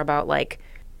is more about, like,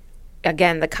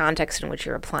 again, the context in which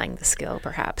you're applying the skill,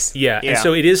 perhaps. Yeah. And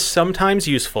so it is sometimes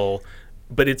useful,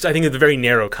 but it's, I think, in the very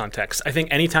narrow context. I think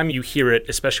anytime you hear it,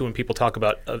 especially when people talk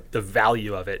about the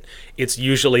value of it, it's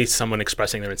usually someone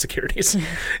expressing their insecurities.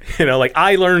 You know, like,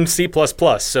 I learned C++,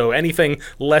 so anything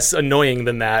less annoying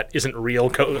than that isn't real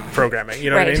programming. You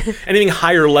know what I mean? Anything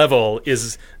higher level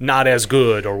is not as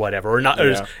good or whatever, or not.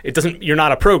 Or it doesn't. You're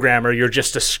not a programmer. You're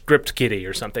just a script kiddie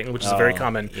or something, which is a very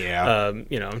common,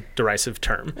 you know, derisive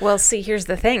term. Well, see, here's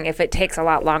the thing: if it takes a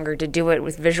lot longer to do it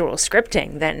with visual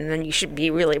scripting, then you should be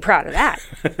really proud of that.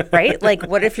 Right? Like,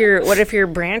 what if your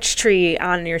branch tree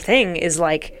on your thing is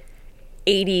like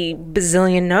 80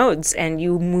 bazillion nodes and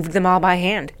you moved them all by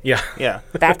hand? Yeah.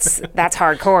 That's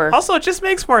hardcore. Also, it just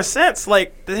makes more sense.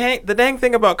 Like, the dang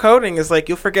thing about coding is, like,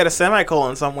 you'll forget a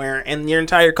semicolon somewhere and your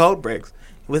entire code breaks.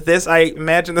 With this, I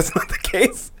imagine that's not the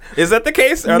case. Is that the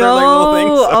case? Are there, like, little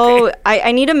things? Okay.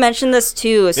 I need to mention this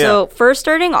too. So first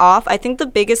starting off, I think the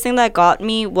biggest thing that got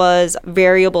me was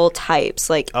variable types,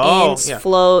 like ints,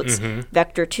 floats,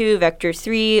 vector2,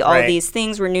 vector3, all these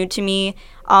things were new to me.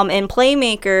 In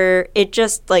Playmaker, it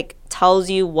just, like, tells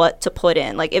you what to put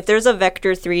in. Like, if there's a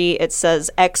vector3, it says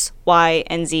X, Y,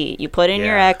 and Z. You put in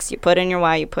your X, you put in your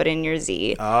Y, you put in your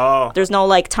Z. There's no,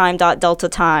 like, time.delta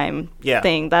time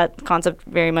thing. That concept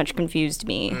very much confused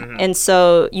me. And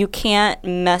so you can't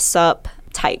mess up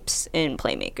types in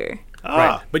Playmaker.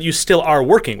 Right, but you still are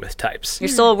working with types. You're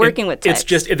still working with types. It's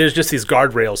just there's just these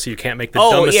guardrails, so you can't make the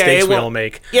dumb mistakes we all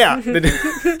make. Yeah,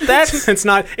 it's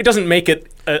not. It doesn't make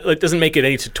it. It doesn't make it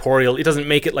any tutorial. It doesn't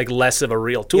make it, like, less of a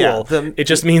real tool. It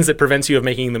just means it prevents you of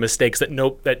making the mistakes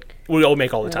that we all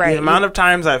make all the time. The amount of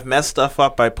times I've messed stuff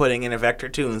up by putting in a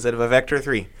vector2 instead of a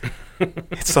vector3.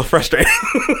 It's so frustrating.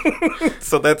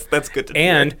 So that's good to know.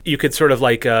 And you could sort of,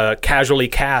 like, casually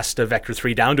cast a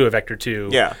vector3 down to a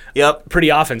vector2. Yeah. Yep.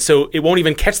 Pretty often, so it won't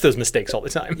even catch those mistakes all the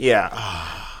time. Yeah.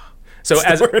 So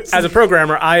as a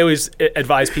programmer, I always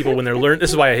advise people when they're learning. This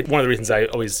is why one of the reasons I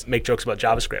always make jokes about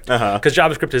JavaScript, because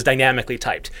JavaScript is dynamically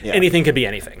typed. Yeah. Anything can be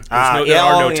anything. There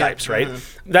are no types, right?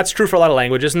 That's true for a lot of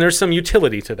languages, and there's some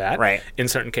utility to that in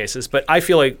certain cases. But I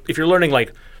feel like if you're learning,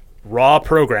 like, raw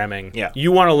programming,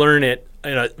 you want to learn it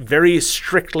in a very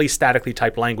strictly statically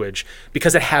typed language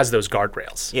because it has those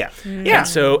guardrails. And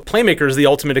so Playmaker is the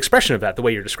ultimate expression of that. The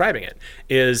way you're describing it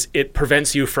is it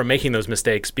prevents you from making those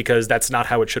mistakes because that's not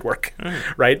how it should work,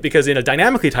 right? Because in a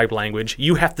dynamically typed language,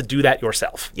 you have to do that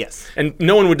yourself. Yes. And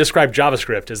no one would describe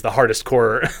JavaScript as the hardest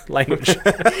core language,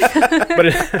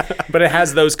 but it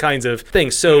has those kinds of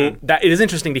things. So that it is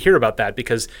interesting to hear about that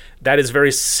because that is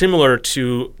very similar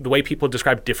to the way people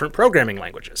describe different programming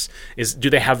languages. Is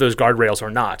do they have those guardrails or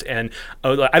not? And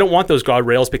I don't want those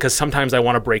guardrails because sometimes I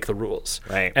want to break the rules.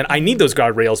 Right. And I need those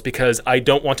guardrails because I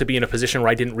don't want to be in a position where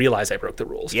I didn't realize I broke the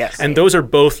rules. Yes. And those are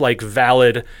both, like,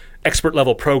 valid expert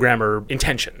level programmer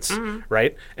intentions,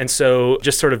 right? And so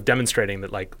just sort of demonstrating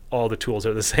that, like, all the tools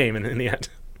are the same in the end.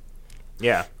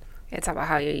 Yeah. It's about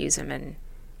how you use them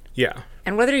Yeah.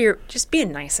 and whether you're just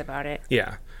being nice about it.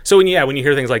 Yeah. So when you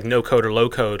hear things like no code or low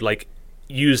code, like,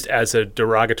 used as a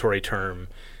derogatory term,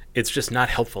 it's just not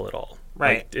helpful at all.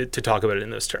 Right. Like, to talk about it in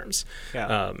those terms.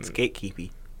 Yeah. It's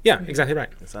gatekeepy. Yeah, exactly right.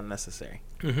 It's unnecessary.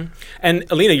 And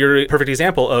Alina, you're a perfect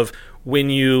example of when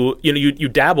you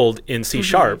dabbled in C#,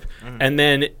 and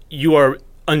then you are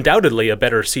undoubtedly a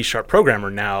better C# programmer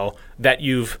now that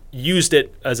you've used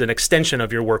it as an extension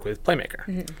of your work with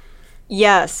Playmaker.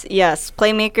 Yes.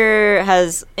 Playmaker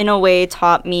has, in a way,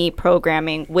 taught me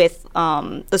programming with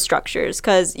the structures,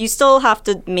 because you still have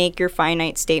to make your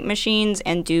finite state machines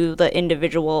and do the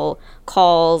individual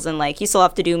calls, and, like, you still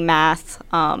have to do math,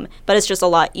 but it's just a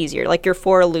lot easier. Like, your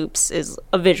for loops is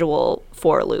a visual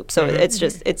for loop, so it's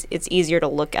just it's easier to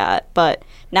look at. But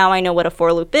now I know what a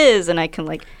for loop is, and I can,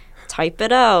 like, type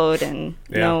it out and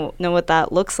know what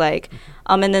that looks like.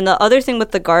 And then the other thing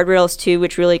with the guardrails too,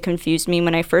 which really confused me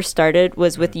when I first started,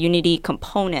 was with Unity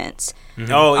components.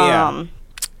 Oh yeah.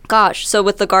 Gosh, so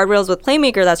with the guardrails with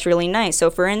Playmaker, that's really nice. So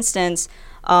for instance,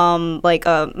 like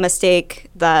a mistake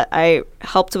that I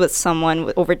helped with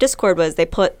someone over Discord was they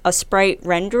put a sprite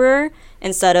renderer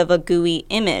instead of a GUI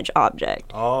image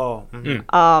object. Oh.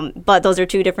 Mm-hmm. But those are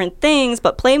two different things.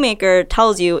 But Playmaker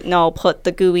tells you, no, put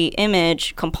the GUI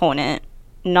image component,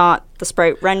 not the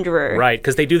sprite renderer. Right,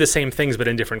 because they do the same things but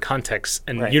in different contexts,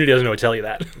 and Right. Unity doesn't know what to tell you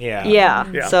that. Yeah.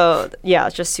 Yeah. So, yeah,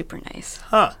 it's just super nice.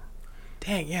 Huh.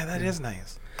 Dang, yeah, that is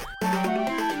nice.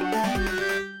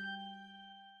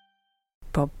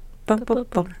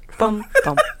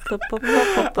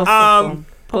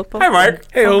 Hi, Mark.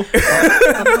 Hey-o.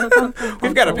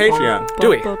 We've got a Patreon.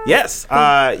 Do we? Yes.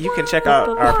 You can check out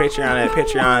our Patreon at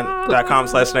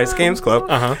patreon.com/nicegamesclub.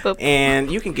 Uh-huh. And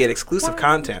you can get exclusive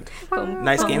content,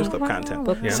 Nice Games Club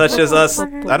content, such as us.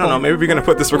 I don't know, maybe we're going to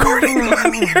put this recording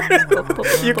on here.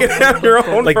 You can have your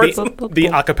own Like personal... the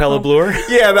acapella blur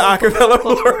Yeah, the acapella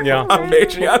blur Yeah. on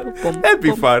Patreon. That'd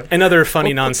be fun. and other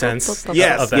funny nonsense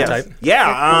Yes, of that yes. type.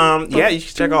 Yeah, yeah, you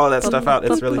should check all of that stuff out.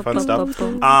 It's really fun stuff.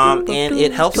 And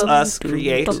it helps us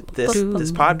create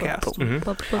this podcast.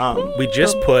 We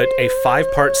just put a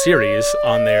 5-part series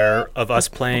on there of us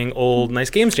playing old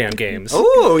Nice Games Jam games.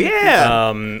 Oh,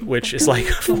 yeah. Which is like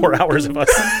 4 hours of us.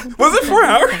 Was it 4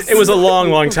 hours? It was a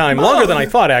long time. Longer than I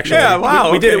thought, actually. Yeah,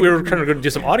 wow, We did it. okay. We were trying to do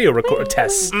some audio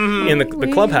tests in the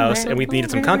clubhouse, and we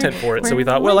needed some content for it. So we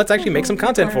thought, well, let's actually make some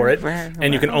content for it.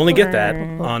 And you can only get that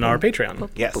on our Patreon.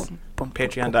 Yes.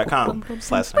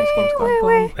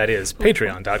 Patreon.com/nicegamesclub. That is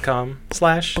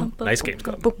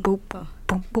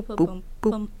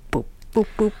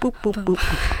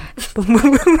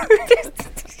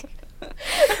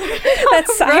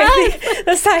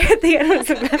That sigh at the end was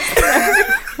the best.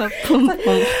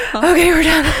 Okay, we're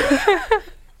done.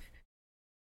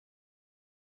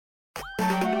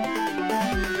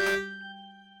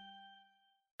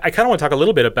 I kind of want to talk a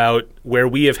little bit about where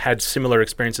we have had similar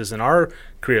experiences in our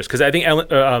careers, because I think,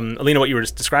 Alina, what you were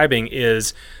just describing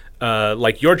is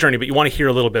like your journey, but you want to hear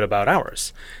a little bit about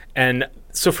ours. And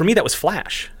so for me, that was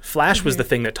Flash. Flash was the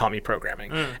thing that taught me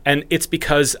programming. And it's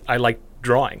because I like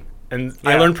drawing. And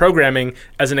I learned programming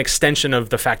as an extension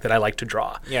of the fact that I like to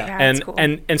draw. Yeah, that's cool.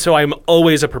 And so I'm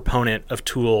always a proponent of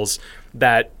tools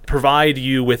that provide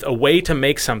you with a way to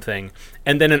make something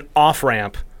and then an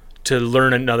off-ramp to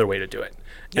learn another way to do it.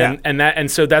 Yeah.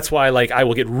 And so that's why, like, I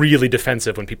will get really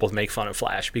defensive when people make fun of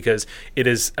Flash, because it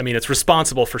is, I mean, it's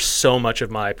responsible for so much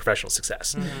of my professional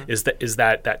success. Is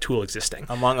that tool existing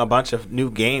Among a bunch of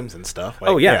new games and stuff.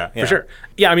 Like, Oh yeah, for sure.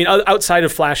 Yeah, I mean, outside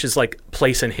of Flash's like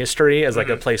place in history as like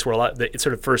a place where it's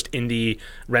sort of first indie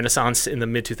renaissance in the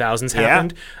mid 2000s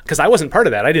happened. Because I wasn't part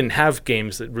of that. I didn't have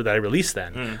games that I released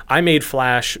then. I made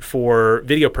Flash for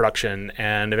video production,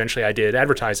 and eventually I did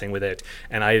advertising with it.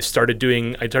 And I started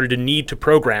to need to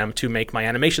program to make my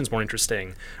animations more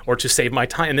interesting or to save my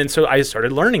time. And then so I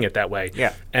started learning it that way.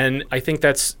 Yeah. And I think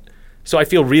so I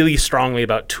feel really strongly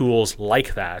about tools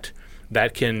like that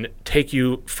can take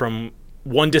you from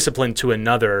one discipline to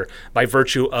another by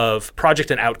virtue of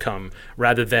project and outcome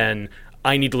rather than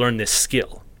I need to learn this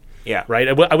skill. Yeah. Right?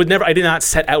 I did not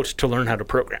set out to learn how to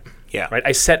program. Yeah. Right?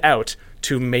 I set out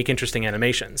to make interesting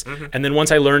animations. And then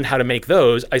once I learned how to make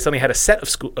those, I suddenly had a set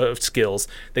of skills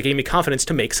that gave me confidence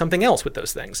to make something else with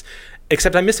those things.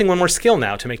 Except I'm missing one more skill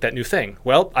now to make that new thing.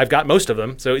 Well, I've got most of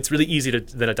them, so it's really easy to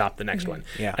then adopt the next one.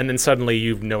 Yeah. And then suddenly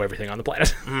you know everything on the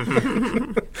planet.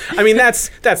 I mean, that's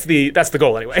the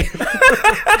goal anyway.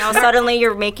 Now suddenly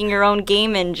you're making your own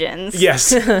game engines.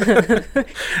 Yes. For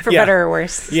Yeah. better or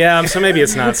worse. Yeah, so maybe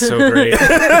it's not so great.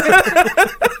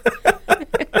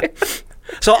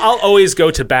 So I'll always go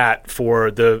to bat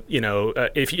for the,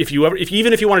 if you want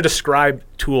to describe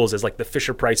tools as like the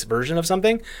Fisher-Price version of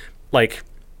something, like,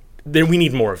 then we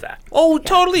need more of that. Oh,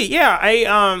 totally. Yeah.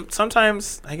 I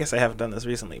sometimes, I guess I haven't done this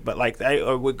recently, but like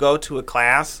I would go to a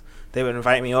class. They would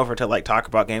invite me over to like talk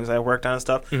about games I worked on and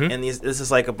stuff. And this is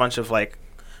like a bunch of like,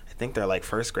 I think they're like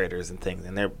first graders and things,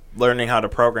 and they're learning how to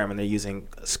program, and they're using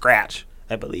Scratch,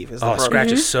 I believe. Is the program.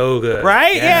 Scratch is so good.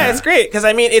 Right? Yeah, it's great. Because,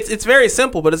 I mean, it's very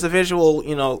simple, but it's a visual,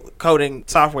 coding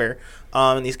software.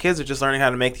 And these kids are just learning how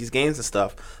to make these games and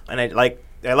stuff. And I like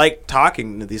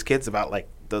talking to these kids about, like,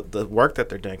 the work that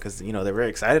they're doing because, they're very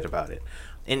excited about it.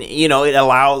 And, it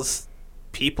allows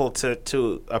people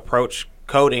to approach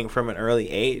coding from an early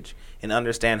age and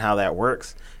understand how that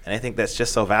works. And I think that's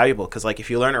just so valuable because, like, if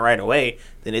you learn it right away,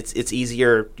 then it's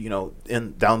easier,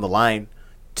 down the line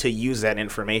to use that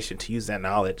information, to use that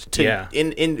knowledge to Yeah.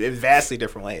 in vastly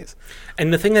different ways.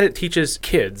 And the thing that it teaches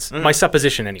kids, my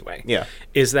supposition anyway, Yeah.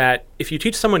 is that if you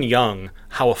teach someone young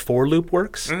how a for loop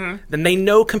works, then they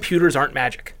know computers aren't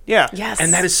magic. Yeah. Yes.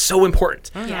 And that is so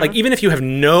important. Yeah. Like, even if you have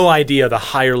no idea the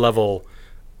higher level,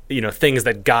 things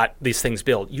that got these things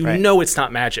built, Right. know it's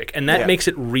not magic. And that Yeah. makes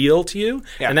it real to you.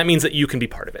 Yeah. And that means that you can be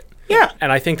part of it. Yeah.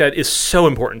 And I think that is so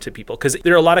important to people, because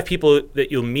there are a lot of people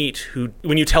that you'll meet who,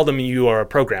 when you tell them you are a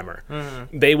programmer,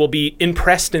 they will be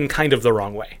impressed in kind of the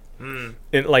wrong way.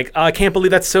 And like, I can't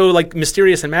believe that's so like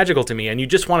mysterious and magical to me. And you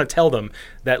just want to tell them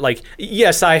that, like,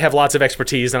 yes, I have lots of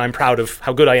expertise and I'm proud of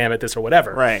how good I am at this or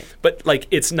whatever. Right. But like,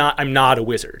 I'm not a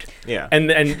wizard. Yeah.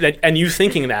 And you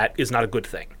thinking that is not a good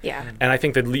thing. Yeah. And I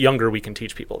think that the younger we can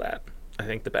teach people that, I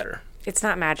think the better. It's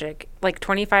not magic. Like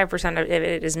 25% of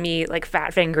it is me like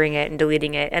fat fingering it and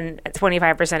deleting it, and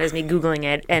 25% is me Googling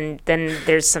it, and then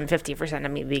there's some 50%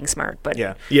 of me being smart. But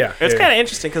Yeah. Yeah. It's Yeah. kind of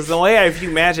interesting because the way I view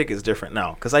magic is different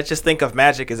now, because I just think of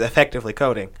magic as effectively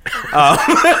coding.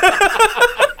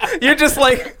 You're just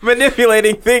like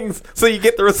manipulating things so you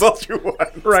get the results you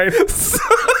want. Right.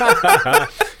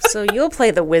 so you'll play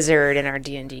the wizard in our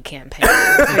D&D campaign.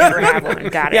 If we ever have one.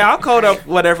 Got it. Yeah, I'll code up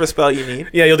whatever spell you need.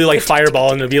 Yeah, you'll do like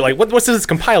Fireball and it'll be like, what's this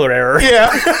compiler error? Yeah.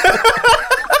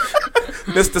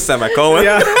 Mr. Semicolon.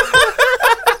 Yeah.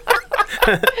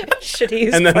 Should he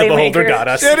use And then the beholder Playmaker? got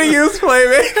us. Should have used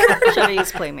Playmaker. Should I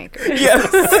use Playmaker? Yes.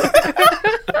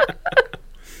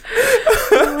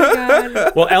 Oh my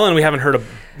God. Well, Ellen, we haven't heard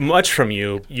much from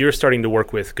you. You're starting to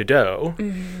work with Godot,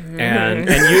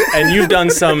 and you've done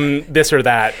some this or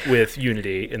that with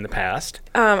Unity in the past.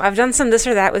 I've done some this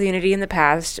or that with Unity in the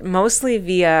past, mostly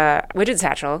via Widget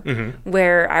Satchel,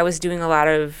 where I was doing a lot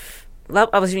of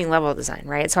I was doing level design,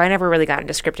 right? So I never really got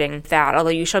into scripting that, although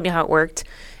you showed me how it worked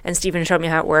and Stephen showed me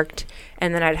how it worked.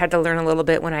 And then I'd had to learn a little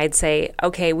bit when I'd say,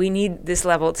 okay, we need this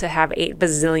level to have 8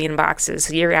 bazillion boxes.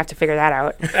 So you're going to have to figure that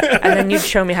out. And then you'd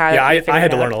show me how Yeah, you figure I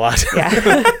had it to learn out. a lot.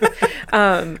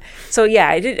 Yeah. So yeah,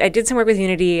 I did some work with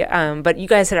Unity, but you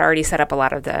guys had already set up a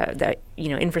lot of the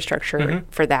infrastructure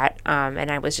for that,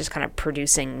 and I was just kind of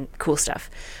producing cool stuff.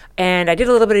 And I did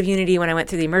a little bit of Unity when I went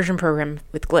through the immersion program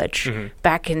with Glitch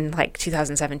back in like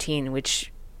 2017,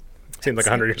 which Seemed like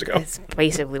 100 years ago. it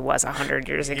basically was 100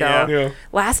 years ago. Yeah. Yeah.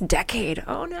 Last decade.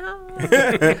 Oh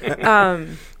no.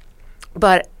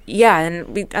 But yeah,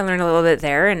 and I learned a little bit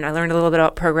there, and I learned a little bit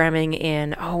about programming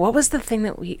in, what was the thing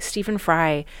that Stephen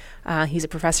Fry, he's a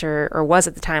professor, or was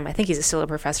at the time, I think he's still a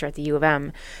professor at the U of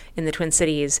M in the Twin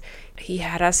Cities. He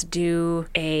had us do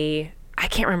I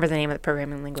can't remember the name of the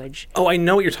programming language. Oh, I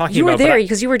know what you're talking You were about. there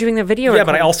because you were doing the video. Yeah,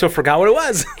 but I recording. also forgot what it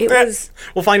was. It was...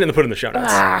 We'll find it and put it in the show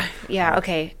notes. Yeah,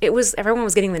 okay. It was, everyone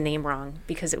was getting the name wrong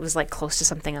because it was like close to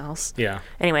something else. Yeah.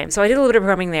 Anyway, so I did a little bit of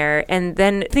programming there, and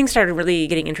then things started really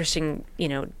getting interesting,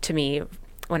 to me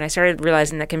when I started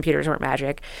realizing that computers weren't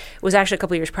magic. It was actually a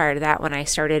couple years prior to that when I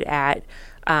started at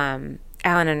Allen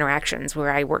Interactions,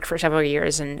 where I worked for several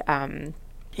years, and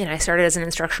I started as an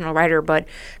instructional writer, but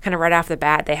kind of right off the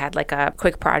bat, they had like a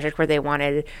quick project where they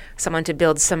wanted someone to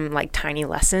build some like tiny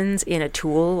lessons in a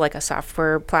tool, like a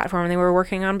software platform they were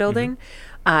working on building.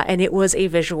 And it was a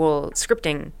visual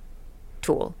scripting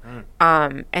tool.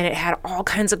 And it had all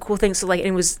kinds of cool things. So like,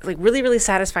 it was like really, really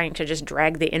satisfying to just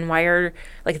drag the in wire,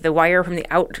 like the wire from the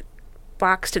out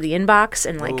box to the inbox.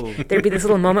 And like, there'd be this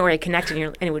little moment where I connected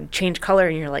and it would change color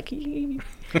and you're like,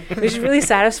 it was really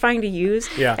satisfying to use.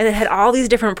 Yeah. And it had all these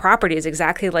different properties,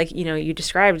 exactly like, you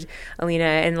described, Alina,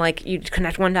 and like you'd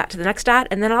connect one dot to the next dot,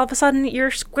 and then all of a sudden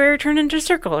your square turned into a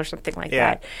circle or something like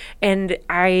that. And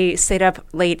I stayed up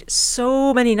late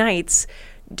so many nights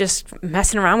just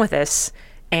messing around with this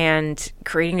and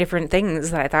creating different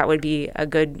things that I thought would be a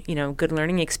good, good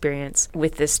learning experience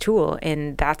with this tool.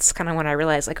 And that's kind of when I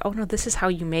realized, like, oh no, this is how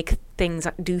you make things,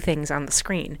 do things on the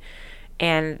screen.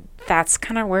 And that's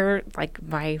kind of where like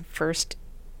my first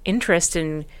interest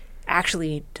in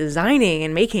actually designing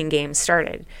and making games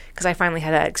started, because I finally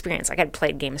had that experience. Like, I'd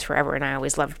played games forever and I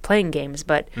always loved playing games,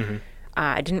 but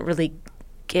I didn't really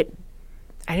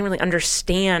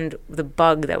understand the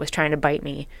bug that was trying to bite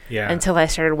me until I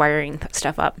started wiring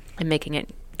stuff up and making it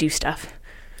do stuff.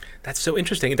 That's so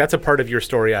interesting. That's a part of your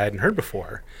story I hadn't heard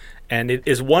before. And it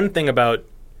is one thing about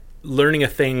learning a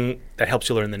thing that helps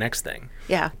you learn the next thing.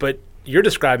 Yeah. But you're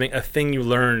describing a thing you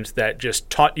learned that just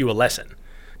taught you a lesson,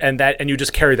 and you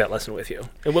just carried that lesson with you.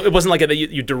 It wasn't like that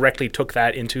you directly took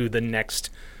that into the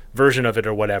next version of it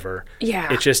or whatever.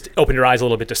 Yeah. It just opened your eyes a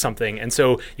little bit to something. And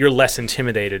so you're less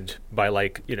intimidated by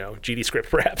like, GD script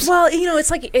perhaps. Well,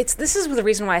 this is the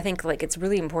reason why I think like it's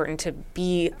really important to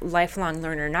be a lifelong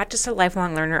learner, not just a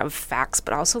lifelong learner of facts,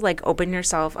 but also like open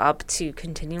yourself up to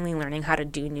continually learning how to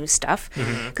do new stuff.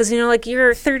 Because, like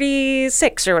you're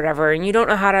 36 or whatever and you don't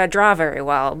know how to draw very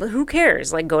well, but who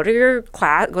cares? Like go to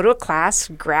a class,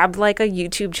 grab like a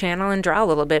YouTube channel and draw a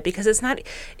little bit, because it's not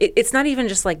even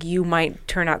just like you might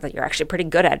turn out that you're actually pretty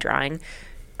good at drawing.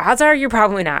 Odds are you're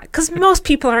probably not, because most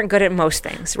people aren't good at most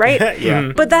things, right?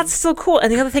 Yeah. But that's still cool.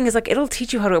 And the other thing is like it'll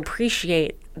teach you how to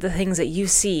appreciate the things that you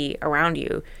see around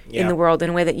you in the world in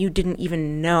a way that you didn't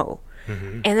even know.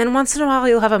 And then once in a while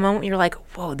you'll have a moment where you're like,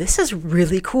 whoa, this is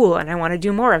really cool and I want to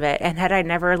do more of it. And had I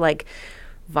never like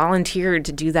volunteered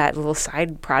to do that little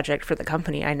side project for the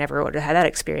company, I never would have had that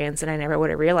experience, and I never would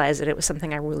have realized that it was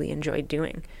something I really enjoyed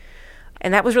doing.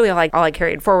 And that was really all I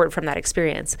carried forward from that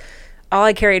experience. All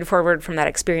I carried forward from that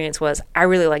experience was I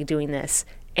really like doing this,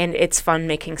 and it's fun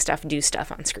making stuff do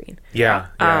stuff on screen. Yeah.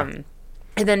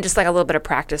 And then just like a little bit of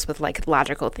practice with like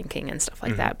logical thinking and stuff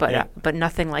like that, but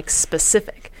nothing like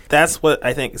specific. That's what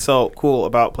I think is so cool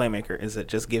about Playmaker, is it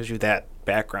just gives you that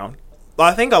background. Well,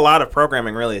 I think a lot of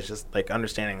programming really is just like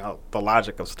understanding the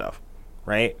logic of stuff,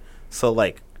 right? So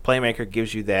like Playmaker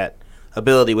gives you that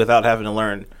ability without having to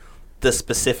learn the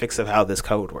specifics of how this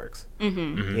code works.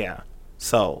 Yeah.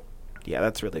 So, yeah,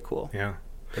 that's really cool. Yeah.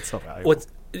 That's so valuable.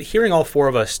 Hearing all four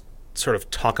of us sort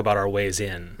of talk about our ways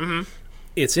in,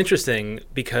 it's interesting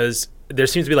because there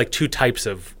seems to be like two types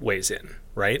of ways in,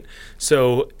 right?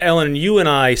 So, Ellen, you and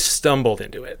I stumbled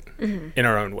into it in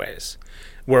our own ways,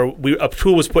 where a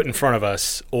tool was put in front of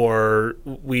us, or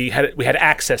we had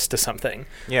access to something,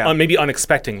 maybe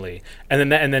unexpectedly,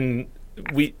 and then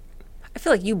we. I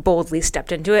feel like you boldly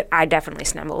stepped into it. I definitely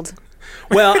stumbled.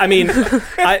 Well, I mean,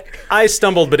 I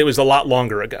stumbled, but it was a lot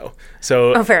longer ago.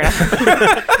 So fair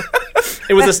enough.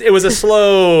 it was a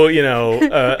slow,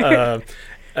 in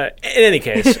any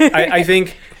case, I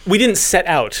think we didn't set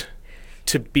out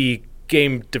to be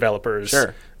game developers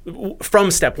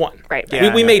from step one. Right.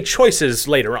 We made choices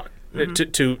later on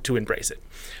to embrace it.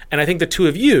 And I think the two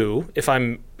of you, if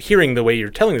I'm hearing the way you're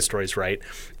telling the stories right,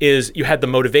 is you had the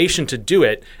motivation to do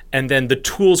it, and then the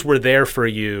tools were there for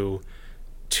you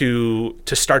to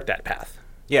start that path.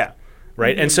 Yeah.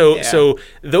 Right? And so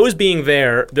those being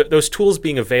there, those tools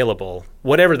being available,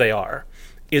 whatever they are,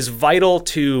 is vital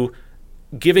to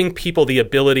giving people the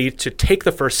ability to take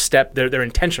the first step, their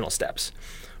intentional steps,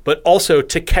 but also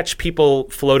to catch people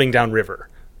floating downriver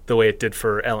the way it did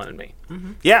for Ellen and me.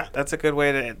 Yeah, that's a good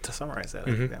way to summarize that.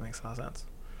 I think that makes a lot of sense.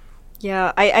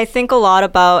 Yeah, I think a lot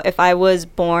about if I was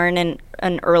born in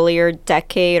an earlier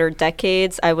decade or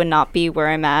decades, I would not be where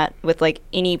I'm at with like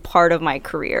any part of my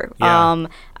career. Yeah.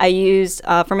 I used,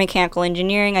 for mechanical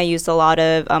engineering, I used a lot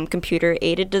of computer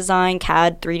aided design,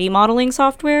 CAD 3D modeling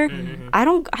software.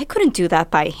 I couldn't do that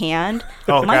by hand.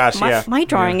 Oh, my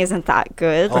drawing isn't that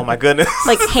good. Oh my goodness.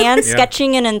 Like hand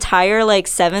sketching an entire like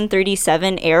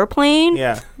 737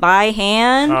 airplane by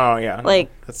hand. Oh yeah. Like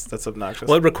that's obnoxious.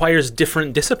 Well, it requires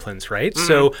different disciplines, right?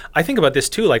 So I think about this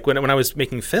too. Like when I was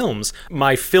making films,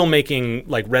 my filmmaking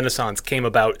like renaissance came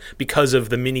about because of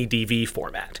the mini DV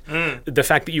format. The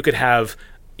fact that you could have,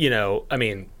 I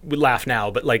mean, we laugh now,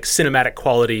 but like cinematic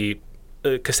quality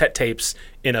cassette tapes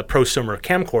in a prosumer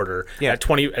camcorder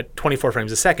at 24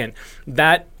 frames a second,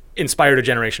 that inspired a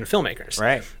generation of filmmakers.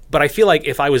 Right. But I feel like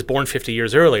if I was born 50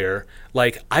 years earlier,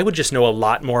 like I would just know a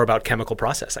lot more about chemical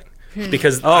processing.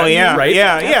 Because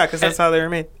because that's how they were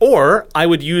made. Or I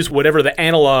would use whatever the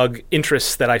analog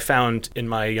interests that I found in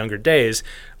my younger days,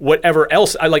 whatever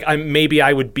else maybe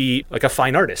I would be like a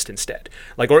fine artist instead.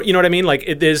 Like, or you know what I mean? Like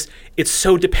it's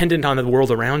so dependent on the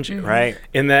world around you. Right.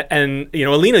 In that, and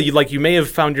Alina, you may have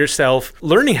found yourself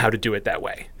learning how to do it that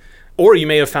way. Or you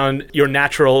may have found your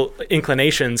natural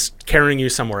inclinations carrying you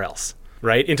somewhere else,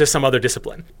 right? Into some other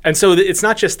discipline. And so it's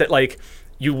not just that like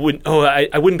you wouldn't,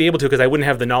 I wouldn't be able to because I wouldn't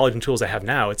have the knowledge and tools I have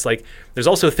now. It's like there's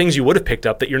also things you would have picked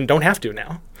up that you don't have to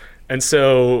now. And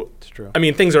so, it's true. I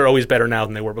mean, things are always better now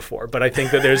than they were before. But I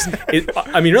think that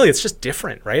really, it's just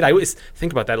different, right? I always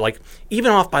think about that, like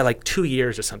even off by like 2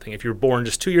 years or something, if you're born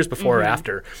just 2 years before or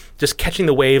after, just catching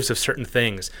the waves of certain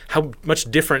things, how much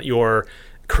different your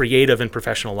creative and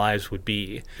professional lives would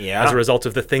be as a result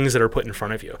of the things that are put in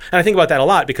front of you. And I think about that a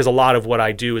lot because a lot of what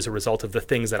I do is a result of the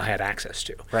things that I had access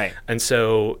to. Right. And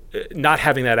so not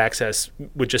having that access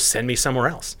would just send me somewhere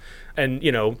else. And,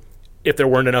 if there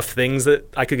weren't enough things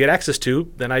that I could get access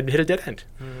to, then I'd hit a dead end.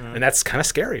 And that's kind of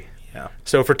scary. Yeah.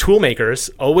 So for tool makers,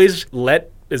 always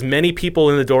let as many people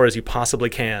in the door as you possibly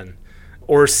can,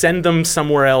 or send them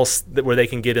somewhere else where they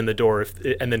can get in the door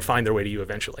and then find their way to you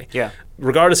eventually. Yeah.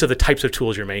 Regardless of the types of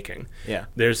tools you're making. Yeah.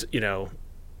 There's,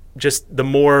 just the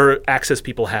more access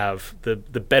people have, the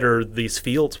better these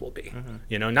fields will be.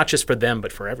 Not just for them,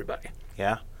 but for everybody.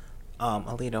 Yeah.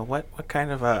 Alina, what kind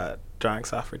of drawing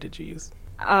software did you use?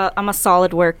 I'm a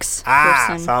SolidWorks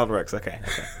person. SolidWorks. Okay.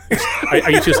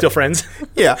 Are you two still friends?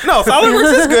 Yeah. No,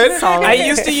 SolidWorks is good. Solid. I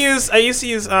used to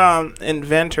use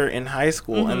Inventor in high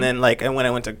school, and then when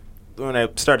I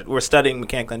we're studying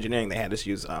mechanical engineering, they had us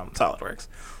use SolidWorks.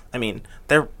 I mean,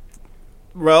 they're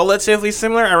relatively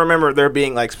similar. I remember there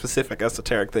being like specific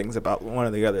esoteric things about one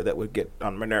or the other that would get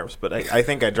on my nerves, but I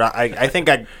think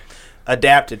I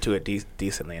adapted to it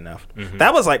decently enough.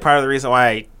 That was like part of the reason why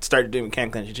I started doing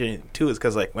mechanical engineering too, is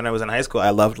because like when I was in high school,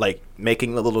 I loved like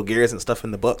making the little gears and stuff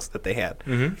in the books that they had.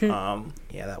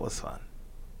 Yeah, that was fun.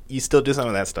 You still do some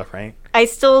of that stuff, right? I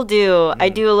still do. I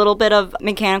do a little bit of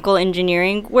mechanical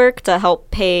engineering work to help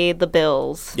pay the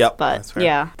bills. Yep, But that's fair.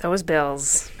 yeah, Those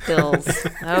bills. bills.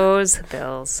 Those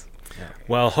bills.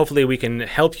 Well, hopefully we can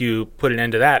help you put an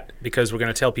end to that, because we're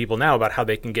going to tell people now about how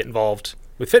they can get involved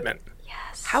with Fitment.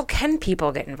 How can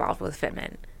people get involved with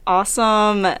Fitment?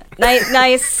 Awesome.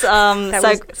 Nice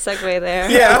segue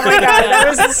there. Yeah. Oh my god, that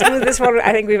was the smoothest one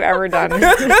I think we've ever done.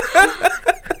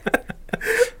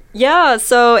 Yeah,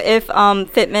 so if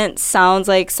Fitment sounds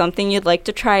like something you'd like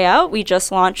to try out, we just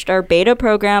launched our beta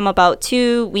program about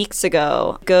 2 weeks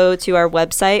ago. Go to our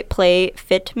website,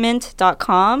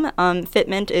 playfitment.com.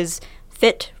 Fitment is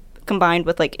fit combined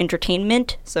with like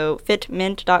entertainment, so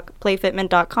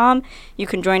playfitment.com. You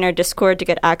can join our Discord to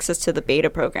get access to the beta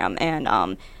program,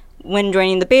 and when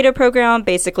joining the beta program,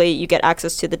 basically you get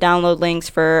access to the download links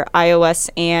for iOS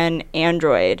and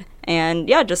Android. And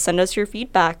yeah, just send us your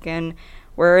feedback, and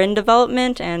we're in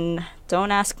development, and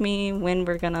don't ask me when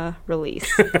we're gonna release.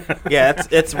 Yeah,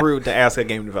 it's rude to ask a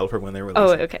game developer when they're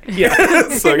releasing. Oh, okay. Yeah.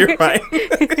 So you're fine.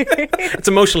 It's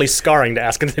emotionally scarring to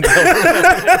ask a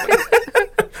developer.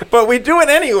 But we do it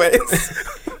anyways.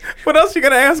 What else you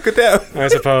gonna ask a dev? I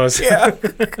suppose. Yeah.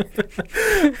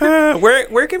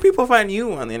 Where can people find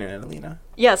you on the internet, Alina?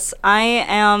 Yes, I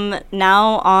am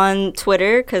now on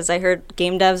Twitter because I heard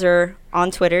game devs are on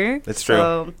Twitter. That's true.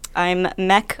 So I'm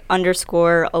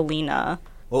mech_Alina.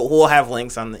 We'll have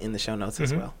links in the show notes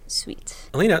as well. Sweet.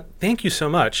 Alina, thank you so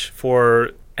much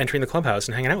for entering the clubhouse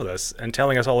and hanging out with us and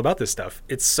telling us all about this stuff.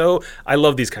 I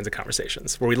love these kinds of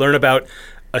conversations where we learn about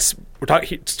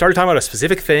started talking about a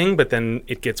specific thing, but then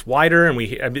it gets wider, and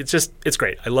it's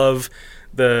great. I love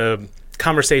the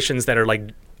conversations that are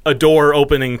like a door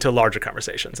opening to larger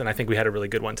conversations, and I think we had a really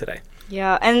good one today.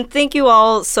 Yeah, and thank you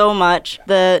all so much.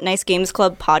 The Nice Games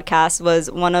Club podcast was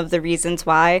one of the reasons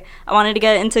why I wanted to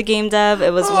get into game dev.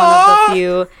 It was one of the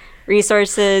few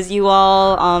resources you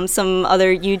all, some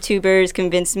other YouTubers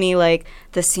convinced me, like,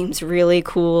 this seems really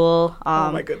cool.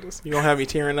 Oh my goodness. You don't have me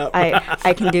tearing up.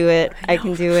 I can do it. I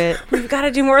can do it. We've got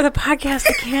to do more of the podcast.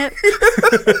 I can't.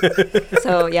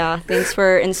 So, yeah, thanks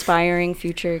for inspiring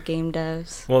future game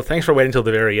devs. Well, thanks for waiting till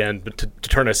the very end to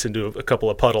turn us into a couple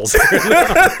of puddles in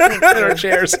our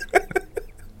chairs.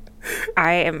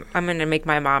 I'm going to make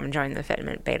my mom join the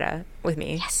Fitment beta with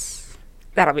me. Yes.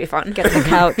 That'll be fun. Get the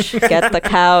couch. Get the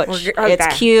couch. Okay.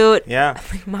 It's cute. Yeah.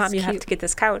 Mom, you have to get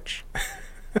this couch.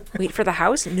 Wait for the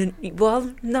house?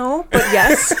 Well, no, but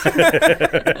yes.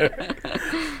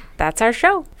 That's our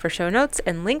show. For show notes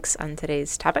and links on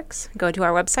today's topics, go to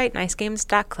our website,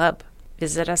 nicegames.club.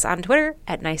 Visit us on Twitter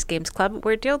at nicegamesclub,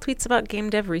 where Dale tweets about game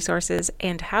dev resources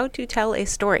and how to tell a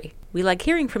story. We like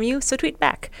hearing from you, so tweet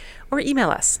back or email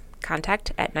us,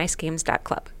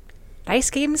 contact@nicegames.club. Nice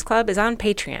Games Club is on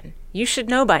Patreon. You should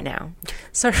know by now.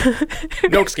 So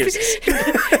No excuses.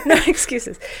 No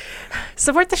excuses.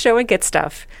 Support the show and get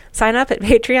stuff. Sign up at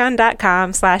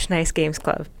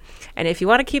patreon.com/nicegamesclub. And if you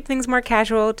want to keep things more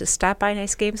casual, just stop by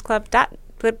Nice Games Club.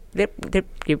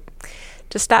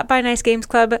 Just stop by Nice Games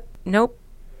Club. Nope.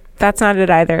 That's not it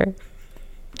either.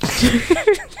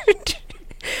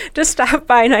 Just stop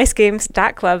by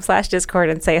nicegames.club/Discord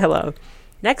and say hello.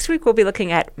 Next week, we'll be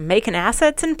looking at making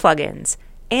assets and plugins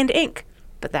and ink.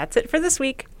 But that's it for this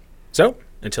week. So,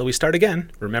 until we start again,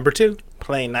 remember to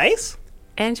Play nice.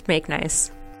 And make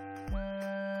nice.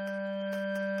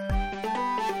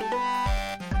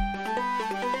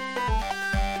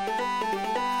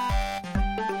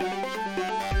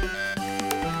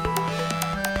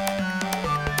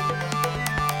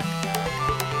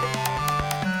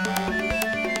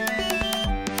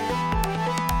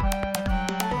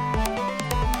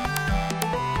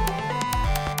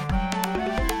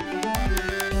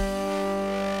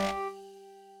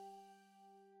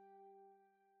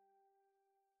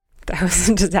 That was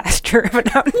a disaster of an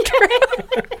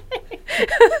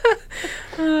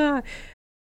outro.